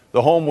interest.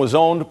 The home was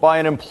owned by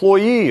an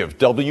employee of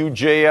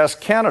WJS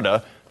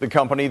Canada, the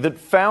company that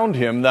found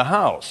him the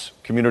house.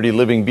 Community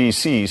Living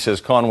BC says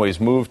Conway's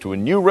move to a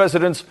new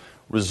residence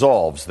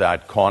resolves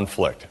that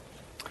conflict.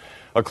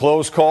 A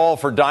close call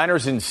for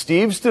diners in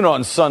Steveston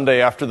on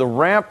Sunday after the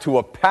ramp to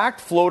a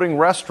packed floating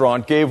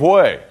restaurant gave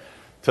way.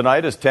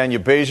 Tonight, as Tanya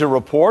Beja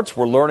reports,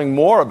 we're learning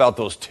more about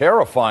those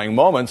terrifying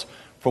moments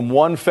from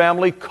one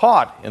family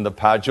caught in the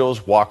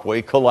Pajos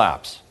walkway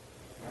collapse.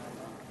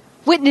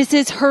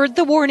 Witnesses heard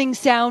the warning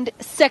sound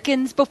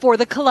seconds before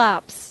the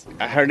collapse.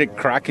 I heard it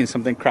cracking,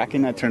 something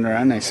cracking. I turned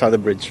around and I saw the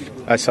bridge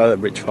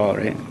fall,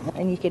 right?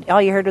 And all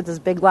you heard was this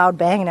big loud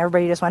bang and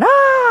everybody just went,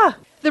 ah!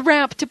 The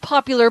ramp to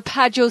popular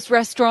Pajos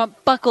restaurant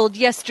buckled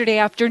yesterday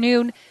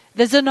afternoon.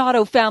 The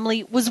Zanotto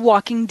family was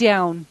walking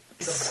down.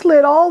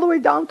 Slid all the way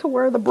down to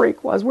where the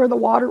break was, where the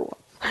water was.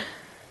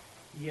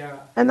 Yeah.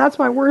 And that's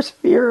my worst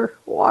fear,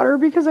 water,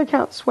 because I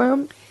can't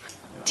swim.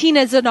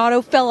 Tina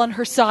Zanotto fell on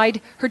her side.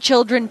 Her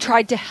children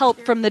tried to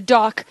help from the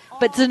dock,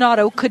 but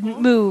Zanotto couldn't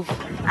move.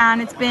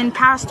 And it's been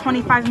past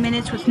 25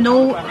 minutes with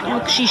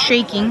look, she's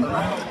shaking.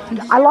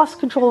 I lost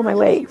control of my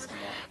legs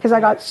because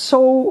I got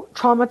so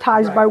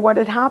traumatized by what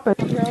had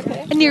happened.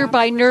 A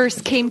nearby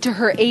nurse came to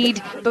her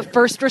aid, but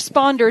first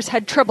responders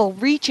had trouble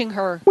reaching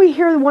her. We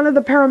hear one of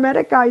the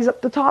paramedic guys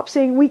up the top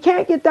saying, "We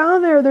can't get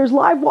down there, there's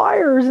live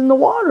wires in the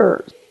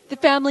water." The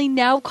family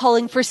now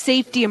calling for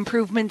safety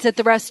improvements at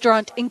the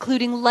restaurant,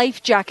 including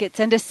life jackets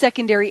and a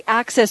secondary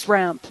access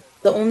ramp.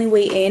 The only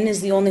way in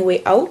is the only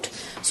way out.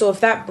 So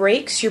if that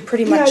breaks, you're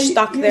pretty much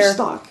stuck there.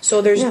 Stuck.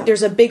 So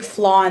there's a big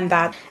flaw in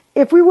that.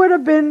 If we would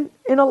have been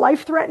in a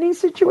life-threatening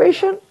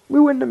situation, we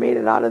wouldn't have made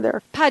it out of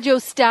there.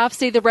 Pajos staff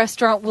say the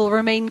restaurant will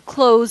remain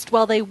closed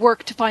while they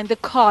work to find the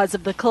cause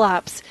of the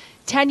collapse.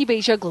 Tanya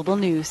Beja, Global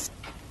News.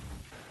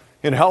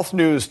 In health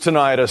news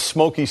tonight, a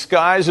smoky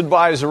skies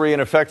advisory in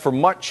effect for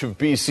much of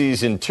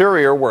BC's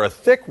interior, where a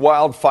thick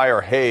wildfire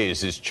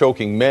haze is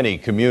choking many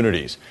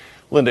communities.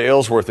 Linda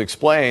Aylesworth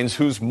explains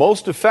who's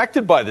most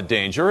affected by the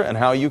danger and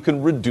how you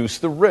can reduce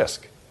the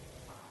risk.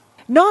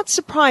 Not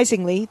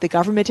surprisingly, the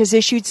government has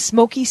issued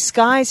smoky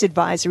skies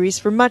advisories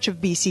for much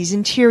of BC's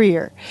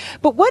interior.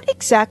 But what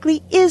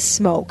exactly is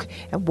smoke,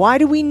 and why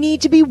do we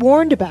need to be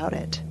warned about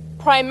it?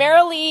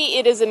 Primarily,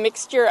 it is a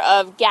mixture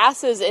of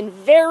gases and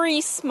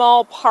very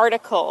small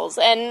particles.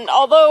 And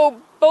although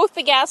both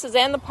the gases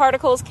and the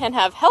particles can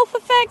have health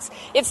effects,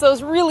 it's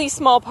those really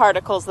small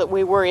particles that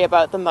we worry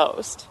about the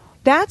most.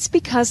 That's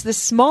because the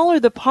smaller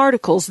the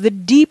particles, the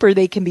deeper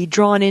they can be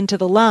drawn into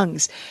the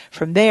lungs.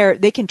 From there,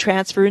 they can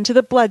transfer into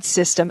the blood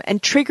system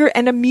and trigger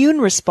an immune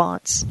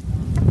response.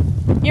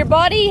 Your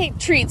body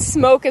treats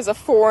smoke as a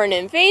foreign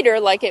invader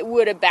like it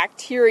would a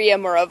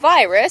bacterium or a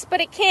virus, but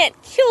it can't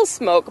kill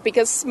smoke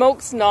because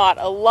smoke's not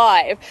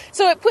alive.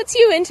 So it puts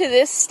you into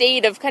this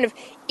state of kind of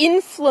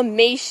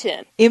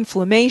inflammation.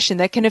 Inflammation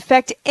that can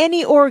affect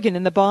any organ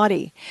in the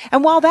body.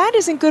 And while that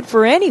isn't good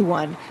for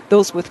anyone,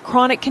 those with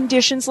chronic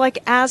conditions like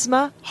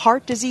asthma,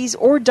 heart disease,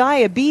 or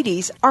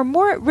diabetes are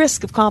more at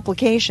risk of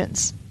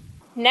complications.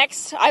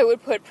 Next, I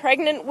would put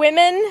pregnant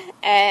women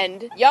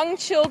and young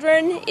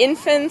children,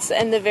 infants,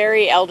 and the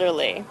very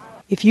elderly.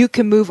 If you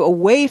can move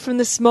away from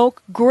the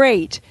smoke,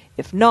 great.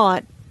 If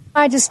not,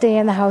 I just stay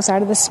in the house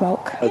out of the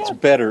smoke. It's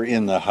better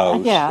in the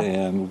house,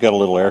 and we've got a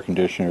little air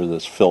conditioner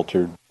that's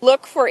filtered.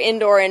 Look for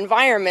indoor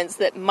environments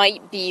that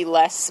might be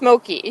less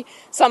smoky.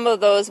 Some of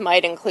those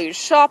might include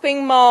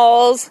shopping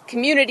malls,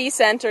 community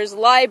centers,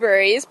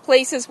 libraries,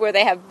 places where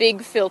they have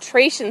big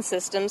filtration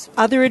systems.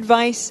 Other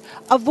advice,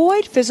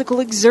 avoid physical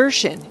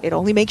exertion. It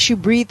only makes you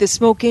breathe the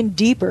smoke in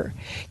deeper.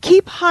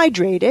 Keep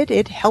hydrated.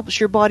 It helps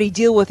your body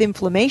deal with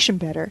inflammation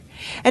better.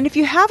 And if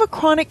you have a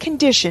chronic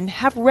condition,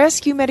 have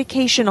rescue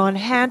medication on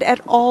hand at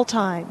all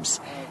times.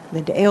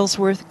 Linda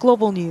Aylesworth,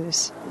 Global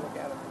News.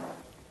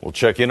 We'll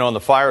check in on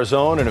the fire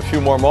zone in a few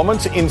more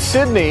moments. In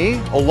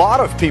Sydney, a lot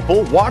of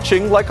people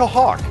watching like a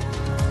hawk.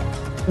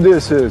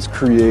 This has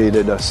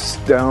created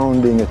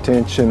astounding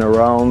attention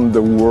around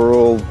the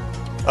world.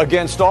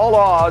 Against all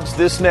odds,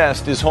 this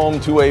nest is home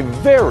to a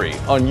very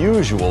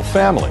unusual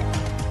family.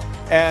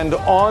 And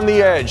on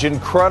the edge,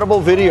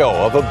 incredible video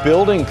of a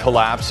building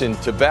collapse in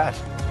Tibet.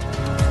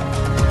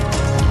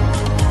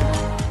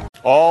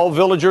 All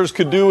villagers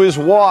could do is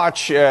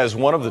watch as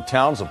one of the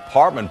town's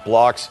apartment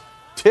blocks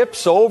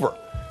tips over.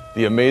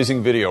 The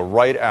amazing video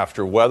right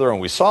after weather. And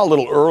we saw a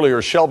little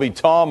earlier, Shelby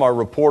Tom, our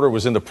reporter,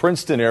 was in the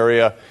Princeton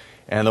area,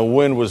 and the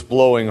wind was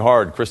blowing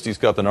hard. Christy's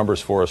got the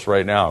numbers for us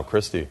right now.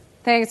 Christy.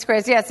 Thanks,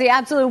 Chris. Yes, the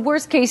absolute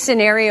worst case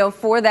scenario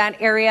for that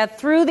area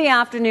through the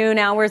afternoon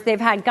hours. They've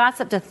had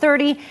gusts up to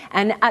 30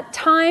 and at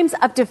times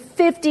up to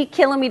 50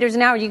 kilometers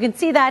an hour. You can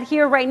see that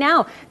here right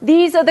now.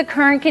 These are the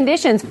current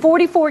conditions.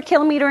 44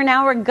 kilometer an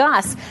hour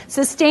gusts,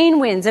 sustained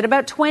winds at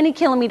about 20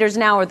 kilometers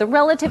an hour. The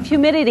relative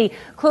humidity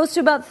close to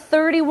about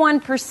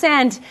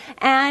 31%,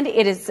 and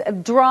it is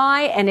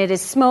dry and it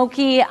is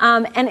smoky.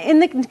 And in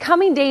the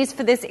coming days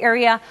for this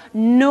area,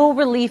 no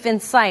relief in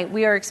sight.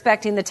 We are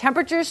expecting the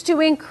temperatures to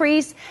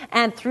increase.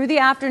 And through the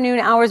afternoon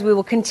hours, we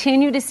will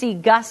continue to see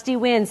gusty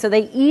winds. So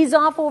they ease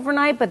off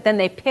overnight, but then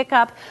they pick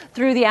up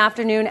through the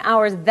afternoon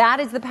hours. That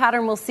is the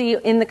pattern we'll see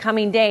in the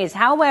coming days.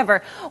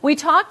 However, we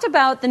talked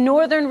about the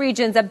northern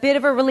regions, a bit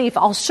of a relief.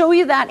 I'll show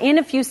you that in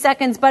a few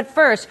seconds. But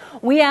first,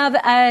 we have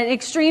an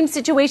extreme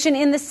situation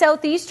in the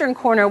southeastern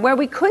corner where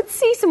we could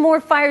see some more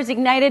fires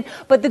ignited.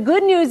 But the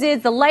good news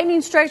is the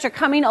lightning strikes are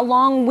coming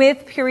along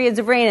with periods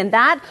of rain. And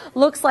that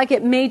looks like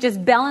it may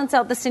just balance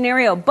out the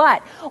scenario.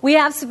 But we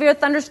have severe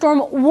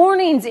thunderstorm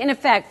warnings in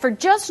effect for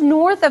just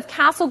north of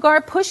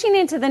Castlegar, pushing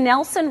into the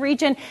Nelson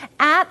region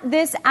at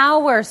this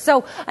hour.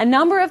 So a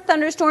number of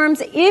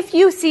thunderstorms. If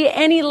you see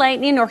any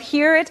lightning or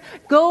hear it,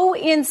 go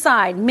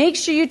inside. Make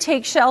sure you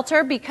take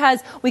shelter because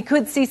we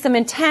could see some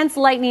intense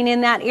lightning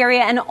in that area,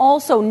 and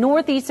also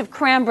northeast of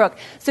Cranbrook.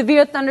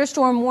 Severe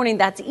thunderstorm warning.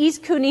 That's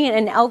East Kootenay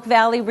and Elk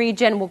Valley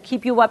region. We'll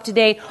keep you up to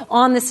date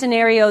on the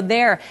scenario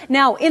there.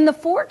 Now, in the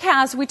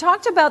forecast, we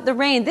talked about the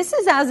rain. This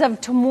is as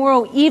of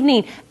tomorrow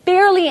evening.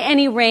 Barely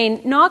any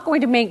rain, not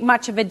going to make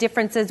much of a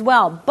difference as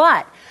well,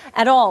 but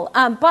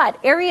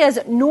areas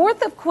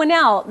north of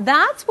Quesnel,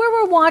 that's where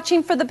we're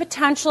watching for the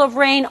potential of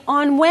rain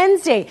on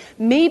Wednesday,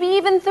 maybe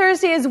even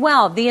Thursday as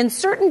well. The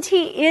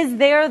uncertainty is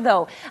there,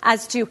 though,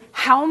 as to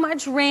how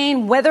much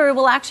rain, whether it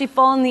will actually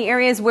fall in the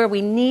areas where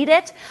we need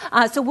it.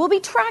 So we'll be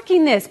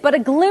tracking this, but a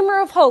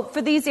glimmer of hope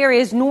for these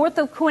areas north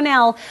of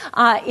Quesnel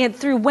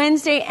through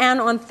Wednesday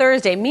and on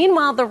Thursday.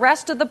 Meanwhile, the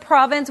rest of the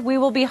province, we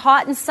will be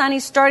hot and sunny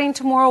starting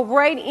tomorrow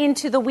right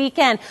into the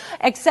weekend,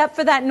 except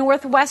for that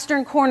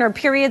northwestern corner,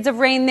 periods of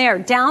rain there.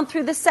 Down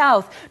through the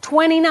south,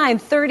 29,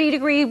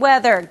 30-degree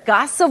weather,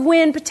 gusts of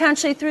wind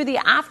potentially through the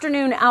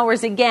afternoon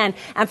hours again.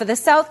 And for the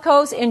south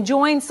coast,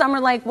 enjoying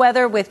summer-like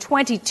weather with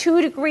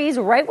 22 degrees,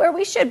 right where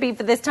we should be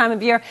for this time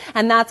of year,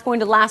 and that's going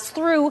to last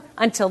through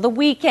until the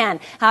weekend.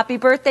 Happy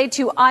birthday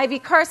to Ivy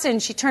Carson.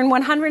 She turned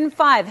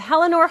 105.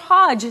 Eleanor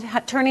Hodge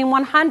turning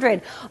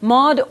 100.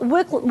 Maud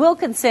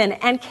Wilkinson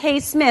and Kay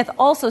Smith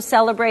also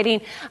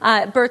celebrating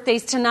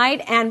birthdays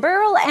tonight. And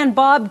Beryl and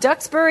Bob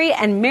Duxbury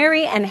and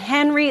Mary and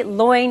Henry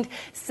Lloyd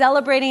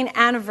celebrating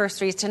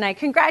anniversaries tonight.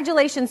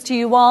 Congratulations to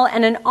you all,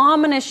 and an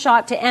ominous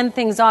shot to end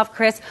things off,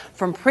 Chris,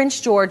 from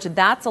Prince George.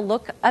 That's a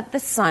look at the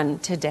sun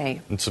today.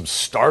 And some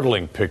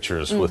startling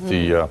pictures with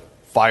the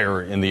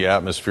fire in the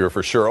atmosphere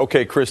for sure.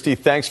 Okay, Christy,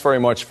 thanks very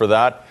much for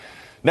that.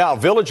 Now,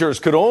 villagers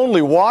could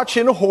only watch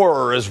in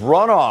horror as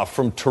runoff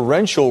from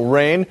torrential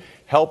rain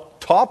helped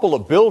topple a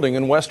building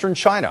in western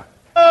China.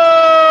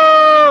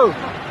 Oh!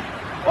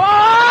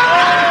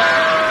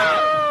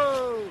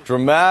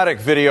 Dramatic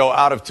video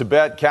out of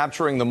Tibet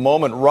capturing the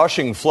moment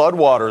rushing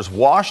floodwaters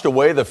washed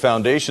away the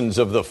foundations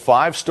of the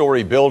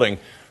 5-story building,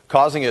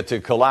 causing it to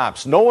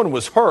collapse. No one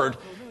was hurt.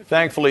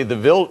 Thankfully, the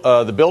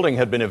building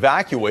had been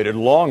evacuated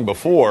long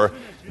before.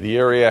 The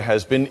area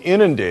has been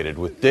inundated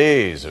with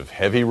days of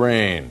heavy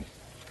rain.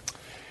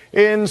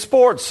 In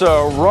sports, a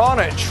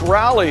Raonic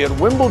rally at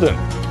Wimbledon.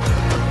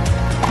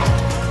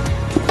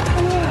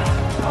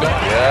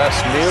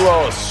 Yes,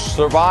 Milos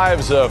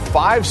survives a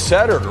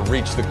 5-setter to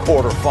reach the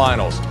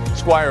quarterfinals.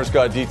 Squire's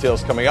got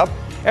details coming up.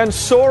 And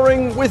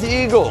soaring with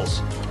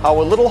eagles. how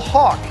a little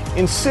hawk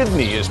in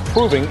Sydney is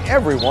proving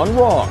everyone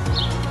wrong.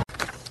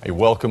 A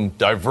welcome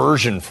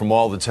diversion from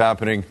all that's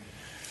happening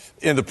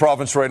in the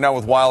province right now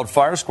with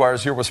wildfires.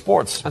 Squire's here with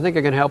sports. I think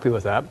I can help you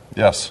with that.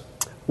 Yes.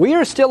 We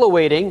are still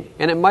awaiting,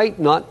 and it might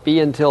not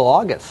be until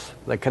August,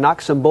 the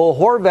Canucks and Bo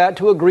Horvat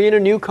to agree on a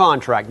new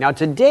contract. Now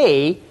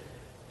today,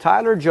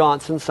 Tyler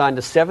Johnson signed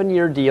a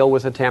 7-year deal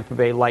with the Tampa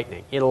Bay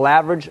Lightning. It'll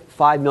average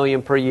 $5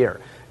 million per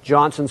year.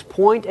 Johnson's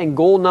point and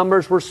goal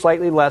numbers were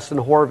slightly less than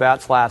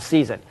Horvat's last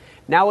season.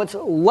 Now it's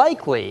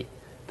likely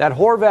that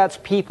Horvat's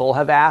people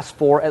have asked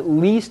for at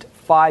least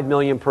 $5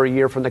 million per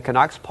year from the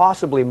Canucks,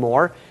 possibly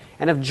more.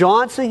 And if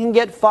Johnson can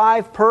get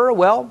 $5 per,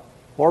 well,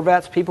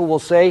 Horvat's people will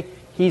say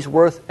he's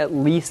worth at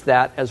least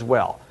that as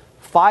well.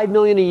 $5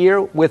 million a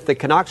year with the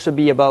Canucks would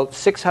be about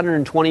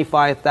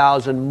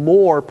 $625,000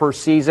 more per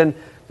season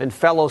than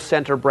fellow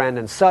center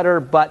Brandon Sutter,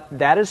 but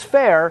that is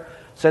fair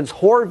since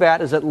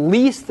Horvat is at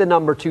least the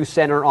number 2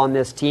 center on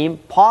this team,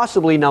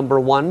 possibly number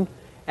 1,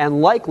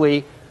 and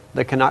likely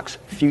the Canucks'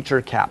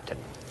 future captain.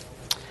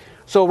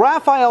 So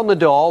Rafael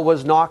Nadal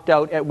was knocked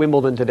out at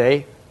Wimbledon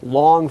today.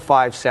 Long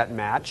 5-set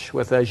match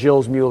with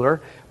Gilles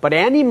Muller. But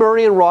Andy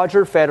Murray and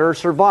Roger Federer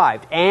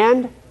survived,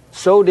 and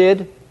so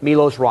did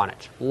Milos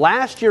Raonic.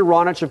 Last year,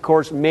 Raonic, of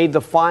course, made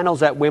the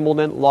finals at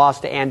Wimbledon,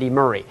 lost to Andy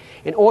Murray.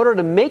 In order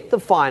to make the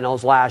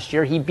finals last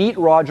year, he beat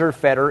Roger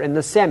Federer in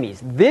the semis.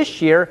 This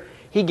year,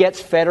 he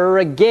gets Federer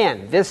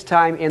again, this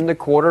time in the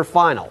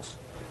quarterfinals.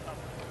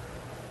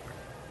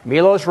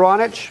 Milos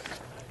Raonic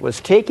was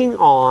taking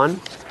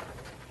on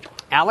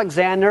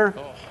Alexander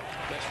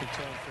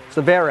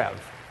Zverev,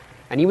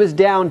 and he was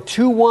down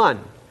 2-1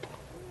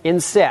 in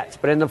sets.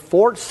 But in the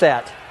 4th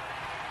set,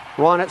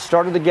 Raonic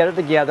started to get it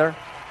together,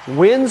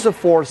 wins the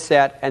 4th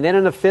set, and then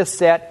in the 5th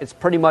set, it's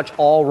pretty much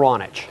all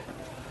Raonic.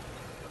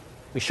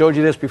 We showed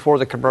you this before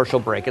the commercial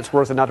break. It's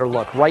worth another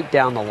look, right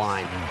down the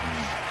line.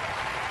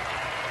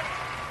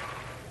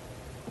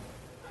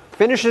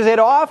 Finishes it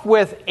off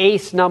with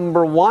ace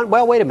number 1.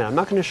 Well, wait a minute. I'm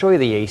not going to show you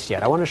the ace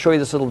yet. I want to show you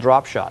this little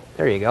drop shot.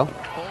 There you go.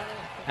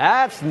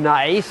 That's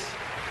nice.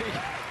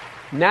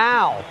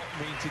 Now,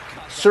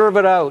 serve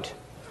it out.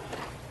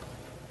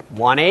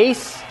 1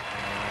 ace.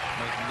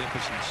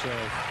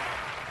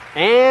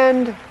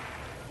 And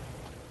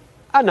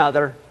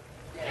another.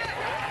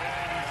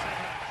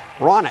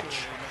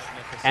 Raonic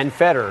and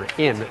Federer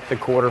in the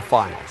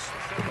quarterfinals.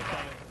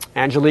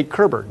 Angelique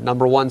Kerber,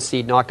 number 1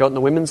 seed, knocked out on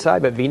the women's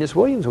side, but Venus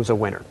Williams was a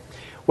winner.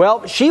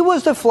 Well, she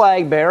was the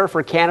flag bearer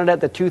for Canada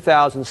at the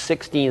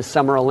 2016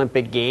 Summer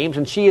Olympic Games,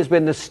 and she has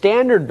been the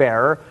standard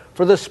bearer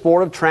for the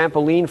sport of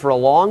trampoline for a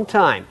long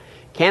time.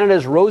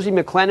 Canada's Rosie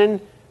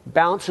McLennan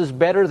bounces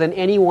better than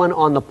anyone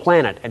on the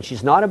planet, and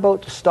she's not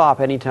about to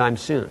stop anytime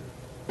soon.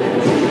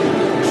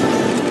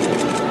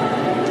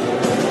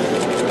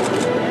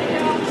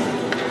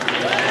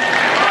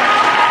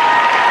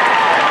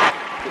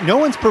 No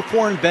one's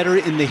performed better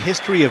in the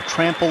history of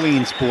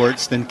trampoline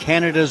sports than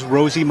Canada's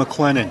Rosie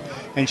McLennan,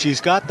 and she's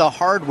got the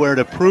hardware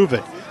to prove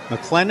it.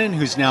 McLennan,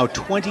 who's now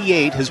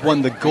 28, has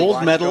won the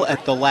gold medal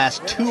at the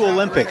last 2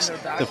 Olympics,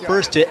 the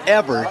first to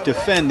ever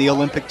defend the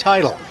Olympic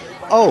title.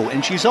 Oh,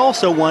 and she's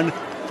also won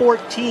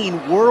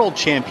 14 World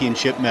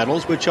Championship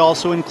medals, which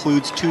also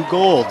includes 2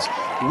 golds.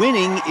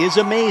 Winning is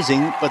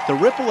amazing, but the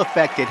ripple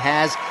effect it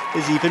has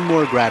is even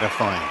more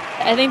gratifying.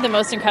 I think the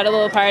most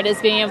incredible part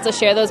is being able to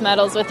share those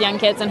medals with young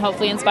kids and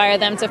hopefully inspire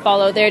them to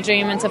follow their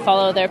dream and to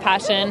follow their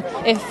passion.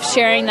 If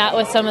sharing that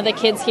with some of the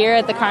kids here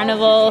at the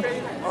carnival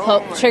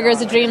triggers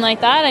a dream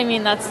like that, I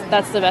mean, that's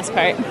the best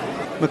part.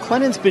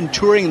 McLennan's been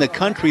touring the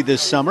country this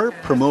summer,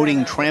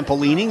 promoting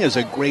trampolining as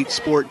a great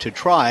sport to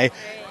try,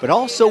 but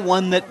also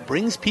one that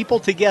brings people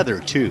together,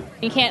 too.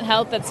 You can't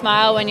help but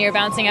smile when you're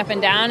bouncing up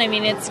and down. I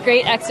mean, it's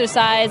great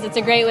exercise. It's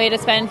a great way to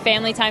spend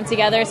family time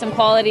together, some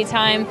quality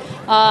time,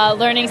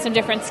 learning some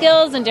different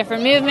skills and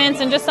different movements,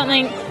 and just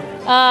something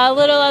a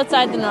little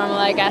outside the normal,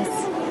 I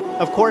guess.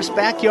 Of course,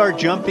 backyard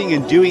jumping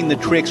and doing the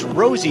tricks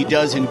Rosie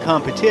does in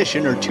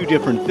competition are 2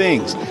 different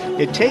things.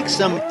 It takes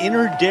some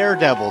inner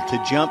daredevil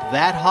to jump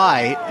that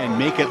high and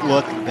make it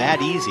look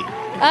that easy.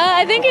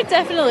 I think it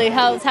definitely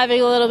helps having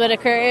a little bit of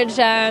courage,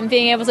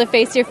 being able to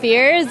face your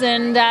fears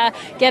and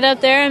get out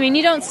there. I mean,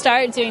 you don't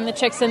start doing the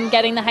tricks and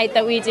getting the height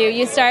that we do.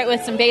 You start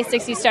with some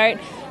basics. You start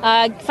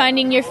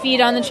finding your feet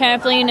on the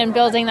trampoline and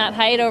building that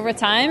height over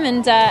time.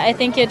 And I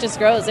think it just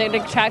grows. It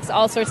attracts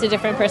all sorts of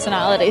different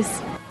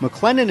personalities.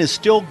 McLennan is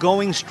still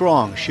going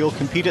strong. She'll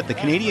compete at the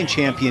Canadian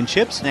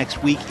Championships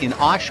next week in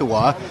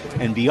Oshawa.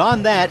 And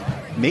beyond that,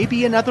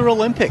 maybe another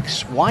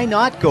Olympics. Why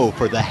not go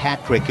for the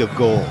hat trick of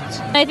golds?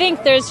 I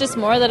think there's just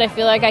more that I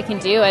feel like I can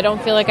do. I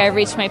don't feel like I've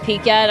reached my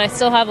peak yet. I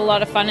still have a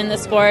lot of fun in the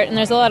sport, and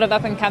there's a lot of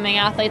up-and-coming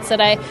athletes that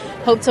I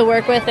hope to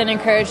work with and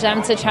encourage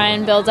them to try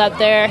and build up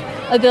their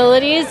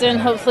abilities and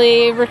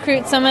hopefully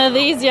recruit some of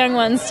these young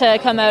ones to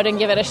come out and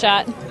give it a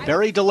shot.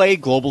 Barry DeLay,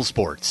 Global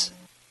Sports.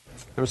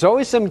 There was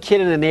always some kid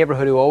in the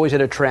neighborhood who always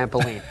had a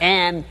trampoline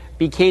and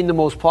became the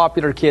most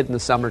popular kid in the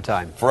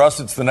summertime. For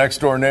us, it's the next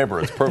door neighbor.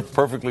 It's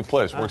perfectly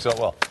placed. Works out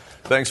well.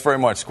 Thanks very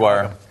much,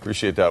 Squire.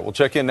 Appreciate that. We'll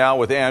check in now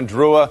with Ann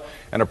Drua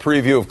and a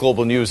preview of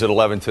Global News at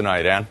 11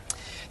 tonight. Ann?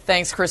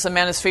 Thanks, Chris. A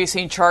man is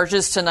facing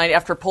charges tonight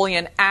after pulling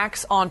an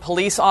axe on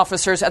police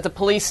officers at the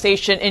police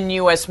station in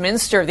New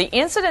Westminster. The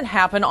incident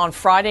happened on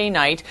Friday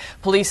night.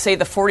 Police say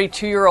the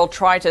 42-year-old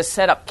tried to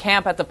set up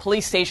camp at the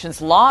police station's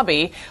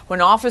lobby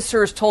when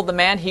officers told the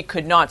man he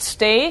could not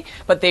stay,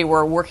 but they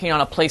were working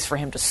on a place for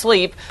him to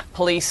sleep.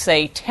 Police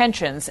say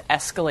tensions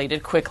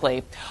escalated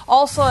quickly.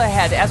 Also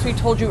ahead, as we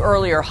told you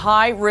earlier,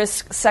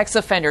 high-risk sex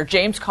offender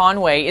James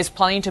Conway is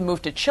planning to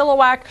move to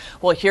Chilliwack.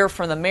 We'll hear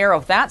from the mayor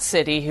of that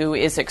city, who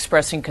is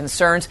expressing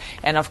concerns.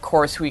 And of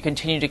course, we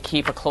continue to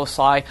keep a close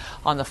eye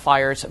on the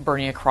fires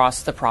burning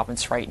across the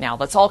province right now.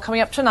 That's all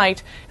coming up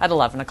tonight at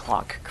 11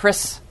 o'clock.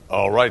 Chris?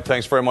 All right.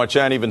 Thanks very much,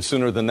 Ann. Even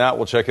sooner than that,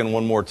 we'll check in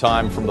one more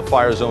time from the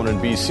fire zone in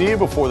BC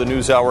before the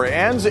news hour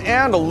ends,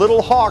 and a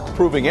little hawk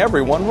proving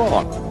everyone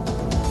wrong.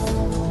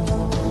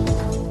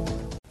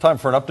 Time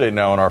for an update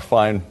now on our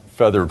fine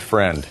feathered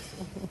friend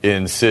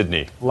in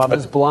Sydney. Love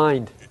is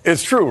blind.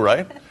 It's true,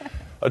 right?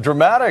 A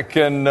dramatic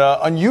and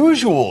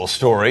unusual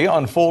story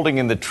unfolding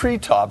in the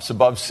treetops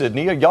above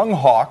Sydney, a young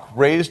hawk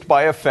raised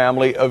by a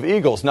family of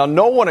eagles. Now,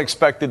 no one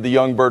expected the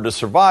young bird to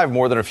survive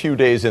more than a few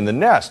days in the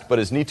nest, but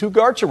as Neetu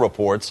Garcha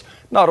reports,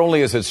 not only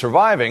is it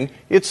surviving,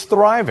 it's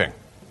thriving.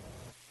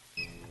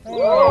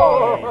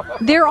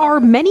 There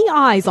are many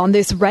eyes on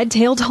this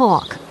red-tailed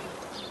hawk.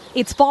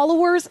 Its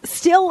followers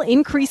still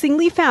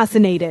increasingly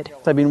fascinated.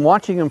 I've been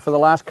watching him for the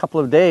last couple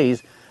of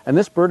days, and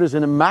this bird is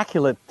in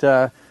immaculate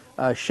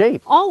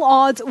shape. All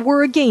odds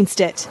were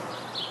against it.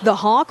 The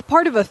hawk,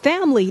 part of a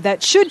family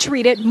that should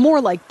treat it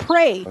more like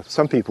prey.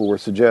 Some people were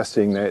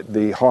suggesting that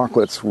the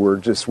hawklets were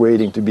just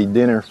waiting to be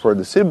dinner for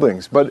the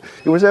siblings, but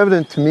it was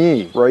evident to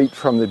me right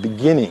from the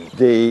beginning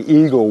the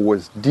eagle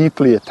was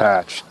deeply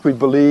attached. We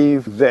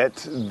believe that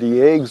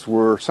the eggs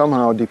were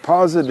somehow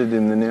deposited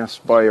in the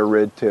nest by a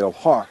red-tailed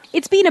hawk.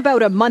 It's been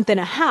about a month and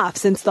a half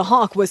since the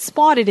hawk was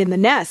spotted in the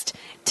nest.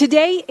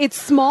 Today,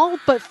 it's small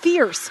but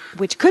fierce,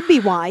 which could be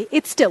why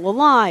it's still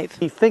alive.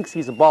 He thinks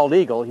he's a bald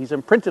eagle. He's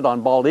imprinted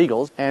on bald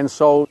eagles. And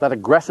so that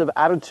aggressive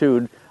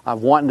attitude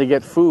of wanting to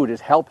get food has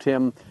helped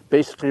him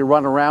basically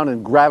run around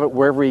and grab it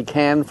wherever he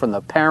can, from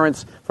the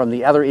parents, from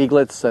the other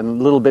eaglets,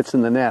 and little bits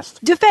in the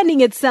nest. Defending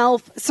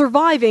itself,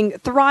 surviving,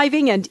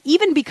 thriving, and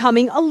even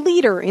becoming a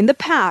leader in the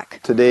pack.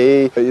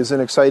 Today is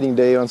an exciting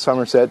day on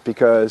Somerset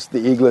because the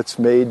eaglets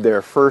made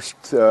their first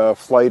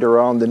flight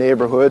around the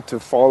neighborhood to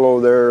follow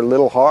their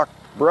little hawk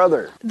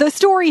brother. The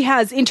story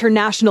has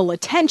international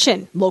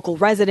attention. Local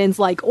residents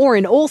like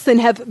Oren Olsen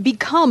have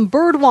become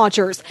bird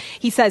watchers.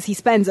 He says he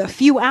spends a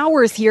few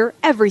hours here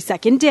every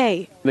second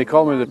day. They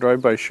call me the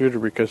drive-by shooter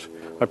because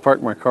I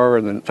park my car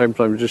and then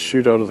sometimes just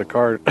shoot out of the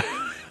car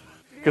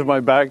because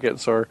my back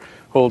gets sore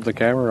holding the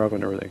camera up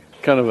and everything.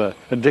 Kind of an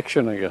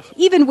addiction, I guess.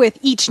 Even with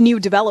each new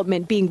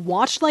development being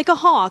watched like a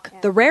hawk,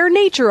 the rare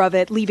nature of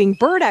it leaving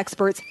bird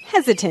experts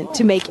hesitant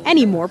to make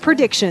any more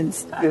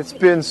predictions. It's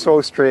been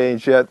so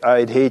strange, yet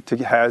I'd hate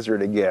to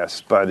hazard a guess,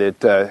 but it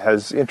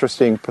has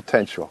interesting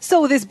potential.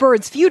 So this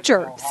bird's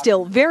future,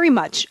 still very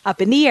much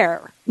up in the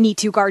air.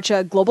 Neetu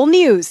Garcha, Global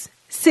News,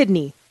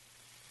 Sydney.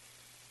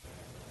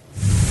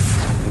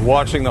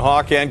 Watching the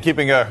hawk and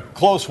keeping a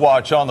close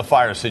watch on the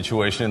fire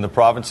situation in the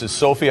province is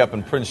Sophie up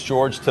in Prince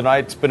George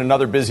tonight. It's been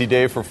another busy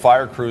day for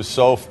fire crews.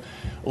 Soph,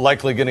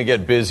 likely going to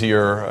get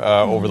busier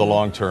over the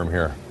long term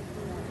here.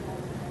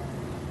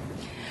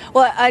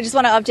 Well, I just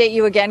want to update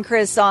you again,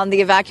 Chris, on the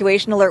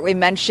evacuation alert we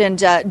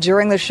mentioned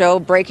during the show.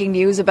 Breaking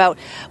news about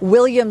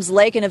Williams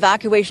Lake, an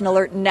evacuation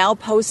alert now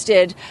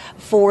posted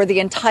for the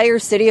entire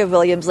city of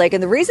Williams Lake.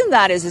 And the reason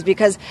that is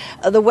because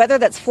the weather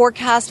that's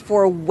forecast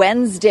for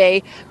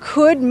Wednesday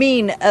could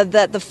mean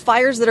that the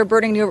fires that are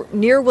burning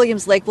near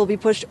Williams Lake will be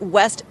pushed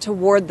west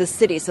toward the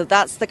city. So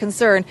that's the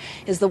concern,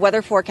 is the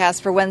weather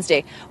forecast for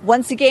Wednesday.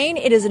 Once again,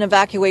 it is an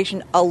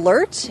evacuation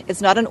alert. It's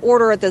not an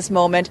order at this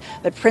moment,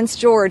 but Prince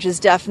George is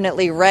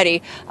definitely ready.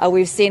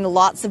 We've seen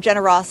lots of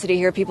generosity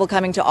here, people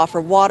coming to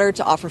offer water,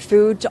 to offer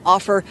food,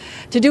 to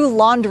do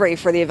laundry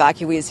for the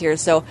evacuees here.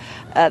 So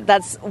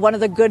that's one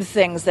of the good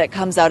things that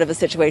comes out of a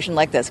situation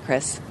like this,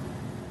 Chris.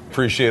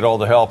 Appreciate all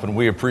the help, and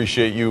we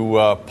appreciate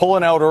you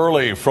pulling out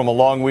early from a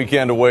long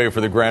weekend away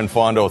for the Grand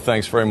Fondo.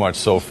 Thanks very much,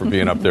 Soph, for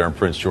being up there in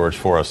Prince George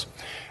for us.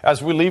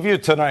 As we leave you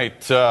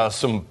tonight,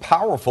 some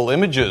powerful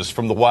images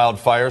from the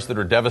wildfires that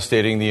are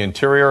devastating the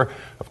interior.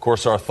 Of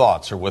course, our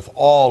thoughts are with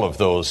all of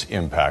those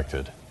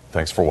impacted.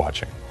 Thanks for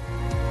watching.